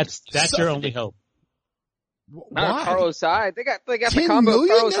the team. That's your only hope. Why? Carlos Hyde. They got the 10 combo of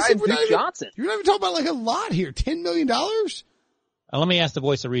million? Carlos That's Hyde we're and not Duke even- Johnson. You're not even talking about like a lot here. $10 million? Let me ask the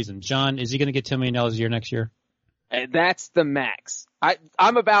voice of reason. John, is he going to get $10 million a year next year? And that's the max.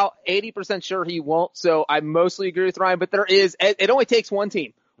 I'm about 80% sure he won't, so I mostly agree with Ryan, but it only takes one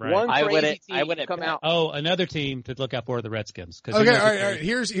team. Right. One crazy team I wouldn't to come bet. out. Oh, another team to look out for are the Redskins. Okay, all right.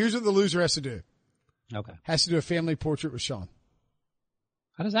 Here's what the loser has to do. Okay. Has to do a family portrait with Sean.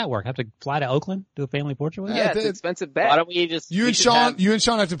 How does that work? Have to fly to Oakland, do a family portrait with him? Yeah, it's it's- an expensive bet. Why don't we just You and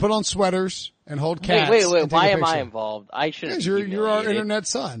Sean have to put on sweaters and hold cats. Wait. and take Why a am I picture. involved? I shouldn't. Because be you're our humiliated. internet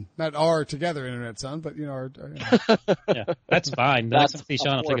son. Not our together internet son, but our Yeah, that's fine. The next time I see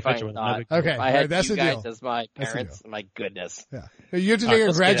Sean, I'll take a picture with him. No big deal. Okay, If all I right, had that's you the guys deal. as my That's the parents. My goodness. Yeah. You have to All take right, a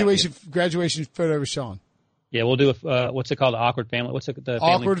let's get out graduation photo with Sean. Yeah, we'll do what's it called? The awkward family. What's the family?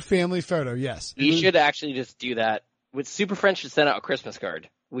 Awkward family photo, yes. We should actually just do that. With Super Friends should send out a Christmas card.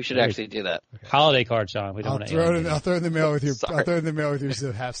 We should actually do that. holiday card, Sean. We don't I'll want to. throw it in the mail with your. Sorry. I'll throw it in the mail with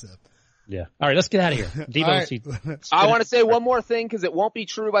your half step. Yeah. All right, let's get out of here. Devo, All right. I want to say one more thing because it won't be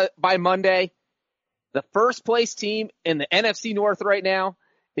true by Monday. The first place team in the NFC North right now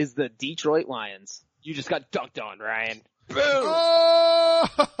is the Detroit Lions. You just got dunked on, Ryan. Boom!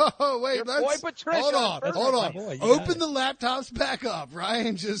 Oh, wait, Your boy Patricia. hold on. My boy, you got Open it. the laptops back up.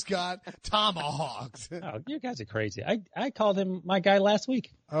 Ryan just got tomahawked. Oh, you guys are crazy. I called him my guy last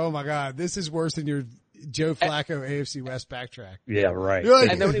week. Oh my God, this is worse than your Joe Flacco AFC West backtrack. Yeah, right. You're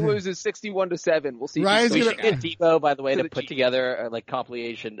like- And then he loses 61-7. We'll see. if Ryan's he's We gonna- should get Debo, by the way, To to the put Chiefs. together a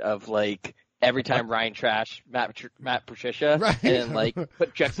compilation of every time Ryan trashed Matt Patricia, Right. and then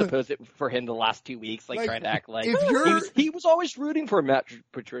put juxtapose it for him the last 2 weeks, trying to act like if you're- he was always rooting for Matt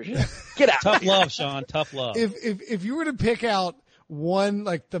Patricia. Get out. Tough love, Sean. Tough love. If you were to pick out one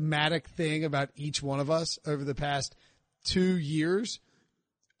thematic thing about each one of us over the past 2 years,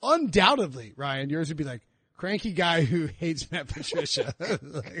 undoubtedly, Ryan, yours would be cranky guy who hates Matt Patricia.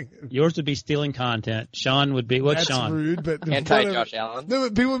 Yours would be stealing content. Sean would be what's That's Sean? rude, but Anti-Josh Allen. No,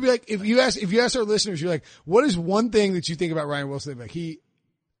 but people would be like, if you ask our listeners, you're like, what is one thing that you think about Ryan Wilson? Like, he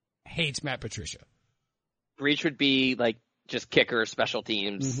hates Matt Patricia. Breach would be just kicker, special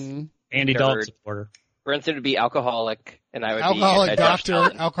teams. Mm-hmm. Andy Nerd. Dalton supporter. Brinson would be alcoholic, and I would Alcoholic be Josh doctor.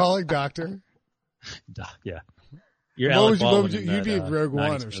 Allen. Alcoholic doctor. Yeah. You're What Alec would you- what Baldwin would you- in you'd be that, Rogue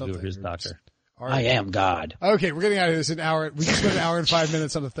One 90s or movie something. where His doctor. All I right. am God. Okay, we're getting out of this an hour. We just spent an hour and 5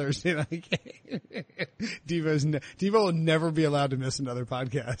 minutes on a Thursday night game. Devo will never be allowed to miss another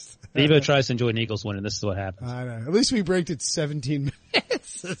podcast. Devo tries to enjoy an Eagles win, and this is what happens. I know. At least we braked it 17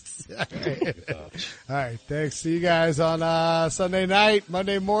 minutes. All right. All right. Thanks. See you guys on Sunday night,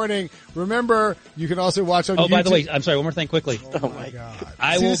 Monday morning. Remember, you can also watch on YouTube. Oh, by the way, I'm sorry, one more thing quickly. Oh my God.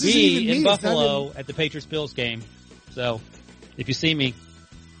 I See, will this isn't even be me. in It's not Buffalo even- at the Patriots-Bills game. So, if you see me,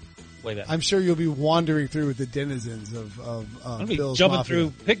 wave at me. I'm sure you'll be wandering through with the denizens of I'm going to be Bill's jumping Mafia. through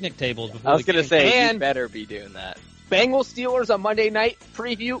picnic tables before I was the going to game. say, And- you better be doing that. Bengals Steelers on Monday night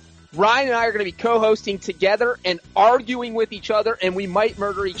preview. Ryan and I are going to be co-hosting together and arguing with each other, and we might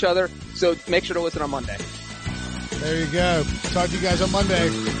murder each other. So make sure to listen on Monday. There you go. Talk to you guys on Monday.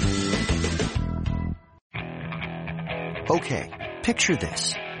 Okay, picture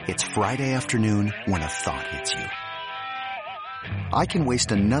this. It's Friday afternoon when a thought hits you. I can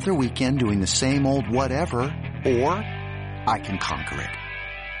waste another weekend doing the same old whatever, or I can conquer it.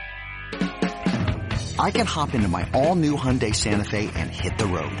 I can hop into my all-new Hyundai Santa Fe and hit the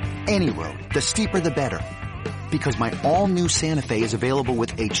road. Any road. The steeper the better. Because my all-new Santa Fe is available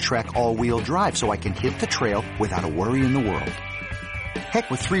with H-Track all-wheel drive, so I can hit the trail without a worry in the world. Heck,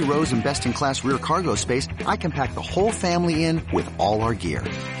 with 3 rows and best-in-class rear cargo space, I can pack the whole family in with all our gear.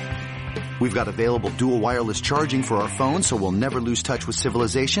 We've got available dual wireless charging for our phones, so we'll never lose touch with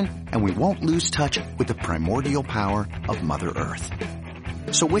civilization, and we won't lose touch with the primordial power of Mother Earth.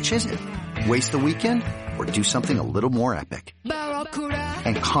 So which is it? Waste the weekend or do something a little more epic?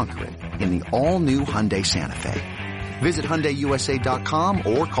 And conquer it in the all-new Hyundai Santa Fe. Visit HyundaiUSA.com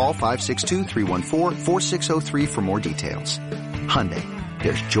or call 562-314-4603 for more details. Hyundai,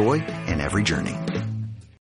 there's joy in every journey.